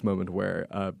 got us to this moment where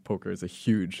poker is a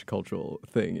huge cultural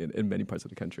thing in many parts of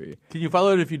the country. Can you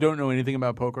follow it if you don't know anything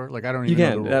about poker? Like, I don't even know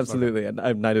the rules. You can, absolutely.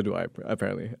 Okay. And neither do I,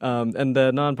 apparently. And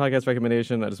the non-podcast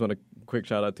recommendation, I just want a quick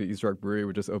shout-out to East Rock Brewery,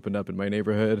 which just opened up in my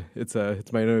neighborhood. It's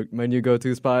my new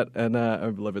go-to spot, and I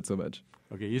love it so much.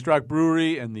 Okay, East Rock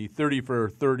Brewery and the 30 for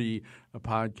 30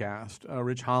 podcast.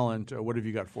 Rich Holland, what have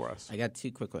you got for us? I got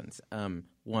 2 quick ones.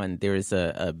 One, there is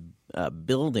a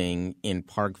building in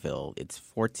Parkville. It's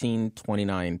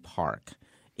 1429 Park.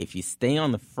 If you stay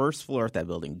on the first floor of that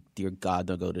building, dear God,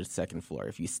 don't go to the second floor.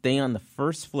 If you stay on the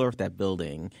first floor of that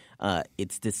building,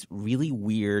 it's this really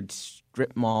weird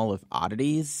strip mall of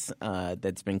oddities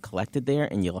that's been collected there,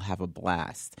 and you'll have a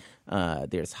blast.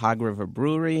 There's Hog River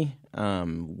Brewery,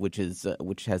 which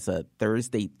has a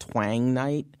Thursday twang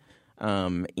night.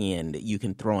 And you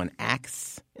can throw an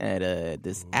axe at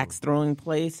this axe throwing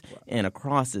place. And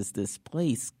across is this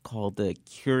place called the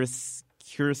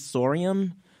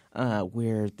Cursorium,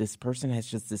 where this person has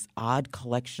just this odd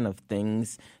collection of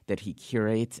things that he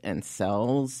curates and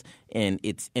sells, and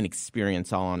it's an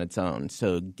experience all on its own.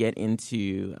 So get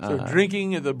into so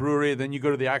drinking at the brewery, then you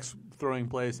go to the axe throwing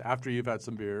place after you've had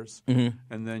some beers, and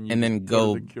then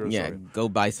go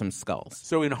buy some skulls.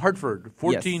 So in Hartford,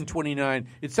 1429.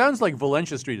 Yes. It sounds like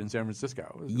Valencia Street in San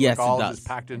Francisco. Yes, like all it does. Just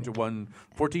packed into one.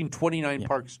 1429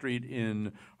 Park Street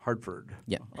in Hartford.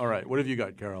 Yeah. All right. What have you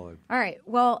got, Carolyn? All right.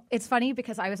 Well, it's funny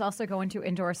because I was also going to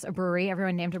endorse a brewery.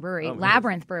 Everyone named a brewery.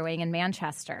 Labyrinth Brewing in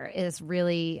Manchester is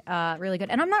really, really good.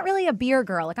 And I'm not really a beer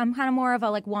girl. Like, I'm kind of more of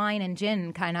a wine and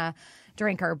gin kind of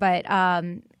drinker. But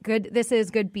good. This is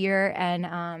good beer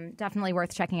and definitely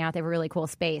worth checking out. They have a really cool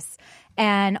space.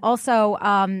 And also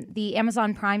the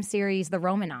Amazon Prime series, The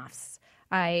Romanoffs,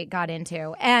 I got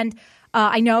into. And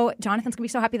I know Jonathan's going to be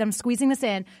so happy that I'm squeezing this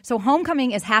in. So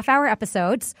Homecoming is half-hour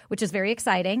episodes, which is very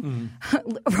exciting.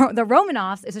 Mm-hmm. The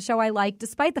Romanoffs is a show I like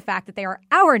despite the fact that they are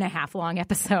hour-and-a-half-long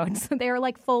episodes. They are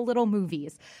like full little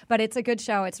movies. But it's a good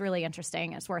show. It's really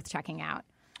interesting. It's worth checking out.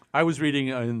 I was reading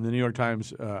in the New York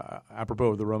Times,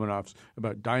 apropos of the Romanoffs,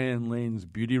 about Diane Lane's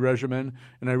beauty regimen,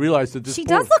 and I realized that she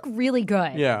does look really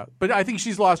good. Yeah, but I think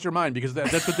she's lost her mind because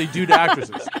that's what they do to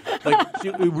actresses. Like,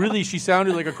 she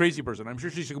sounded like a crazy person. I'm sure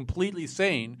she's completely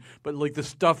sane, but like the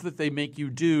stuff that they make you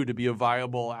do to be a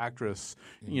viable actress,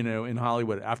 in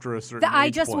Hollywood after a certain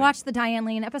I just watched the Diane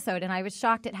Lane episode, and I was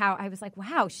shocked at how I was like,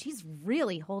 wow, she's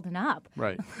really holding up.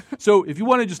 Right. So if you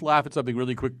want to just laugh at something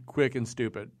really quick and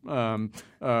stupid,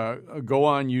 go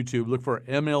on YouTube, look for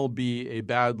MLB, A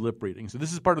Bad Lip Reading. So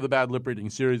this is part of the Bad Lip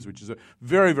Reading series, which is a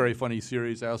very, very funny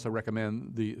series. I also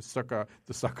recommend the Sarah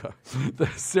Huckabee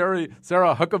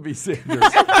Sanders.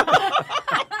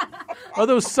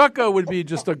 Although Sucka would be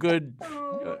just a good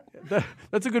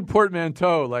that's a good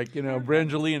portmanteau, like,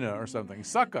 Brangelina or something.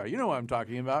 Sucka, you know what I'm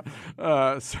talking about.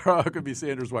 Sarah Huckabee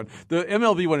Sanders one. The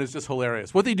MLB one is just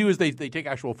hilarious. What they do is they take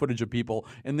actual footage of people,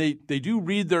 and they do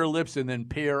read their lips and then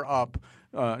pair up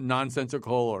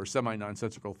nonsensical or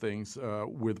semi-nonsensical things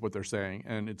with what they're saying,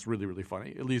 and it's really, really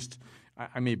funny. At least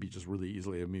I may be just really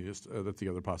easily amused. That's the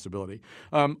other possibility.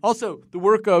 Also, the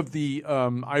work of the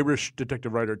Irish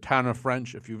detective writer Tana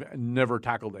French. If you've never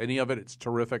tackled any of it, it's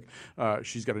terrific.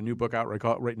 She's got a new book out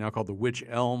right now called The Witch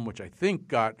Elm, which I think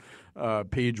got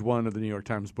page 1 of the New York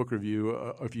Times Book Review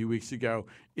a few weeks ago.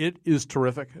 It is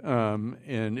terrific,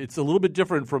 and it's a little bit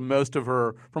different from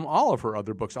all of her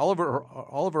other books. All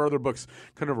of her other books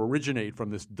kind of originate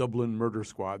from this Dublin murder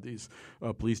squad, these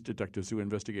police detectives who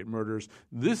investigate murders.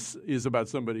 This is is about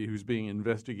somebody who's being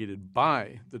investigated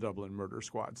by the Dublin Murder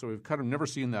Squad. So we've kind of never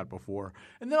seen that before.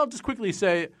 And then I'll just quickly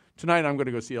say, tonight I'm going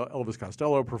to go see Elvis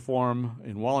Costello perform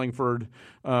in Wallingford,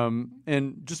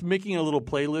 and just making a little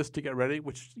playlist to get ready,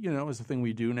 which, is the thing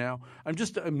we do now. I'm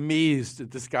just amazed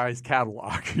at this guy's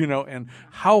catalog, and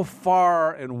how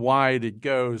far and wide it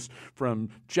goes, from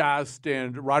jazz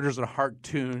standard Rodgers and Hart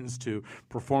tunes to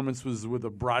performances with a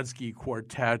Brodsky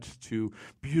quartet to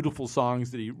beautiful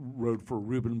songs that he wrote for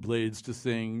Reuben Blades to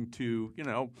sing to,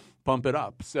 pump it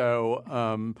up. So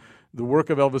the work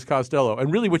of Elvis Costello.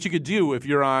 And really what you could do if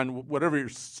you're on whatever your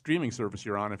streaming service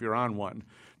you're on, if you're on one,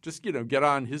 just, get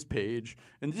on his page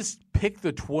and just pick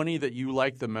the 20 that you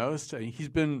like the most. He's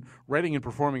been writing and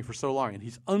performing for so long, and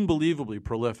he's unbelievably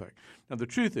prolific. Now, the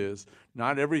truth is,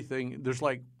 not everything – there's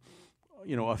like –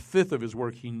 a fifth of his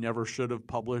work he never should have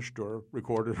published or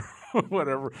recorded or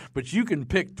whatever. But you can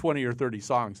pick 20 or 30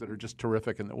 songs that are just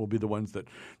terrific and that will be the ones that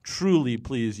truly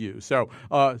please you. So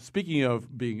speaking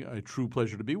of being a true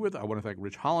pleasure to be with, I want to thank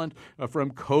Rich Holland from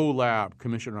CoLab,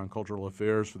 Commissioner on Cultural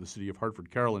Affairs for the City of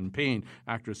Hartford, Carolyn Payne,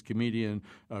 actress, comedian,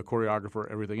 choreographer,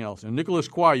 everything else. And Nicholas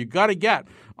Quah, you got to get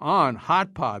on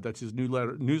Hot Pod. That's his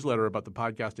newsletter about the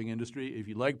podcasting industry. If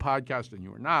you like podcasting,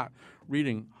 you are not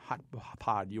reading Hot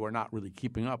Pod, you are not really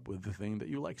keeping up with the thing that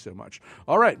you like so much.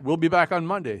 All right, we'll be back on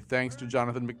Monday. Thanks to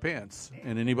Jonathan McPants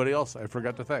and anybody else I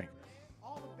forgot to thank.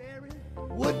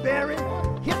 Woodbury,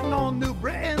 hitting on New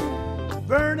Britain,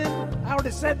 Vernon, I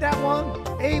already said that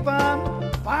one,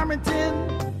 Avon,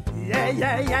 Farmington,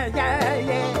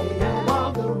 yeah.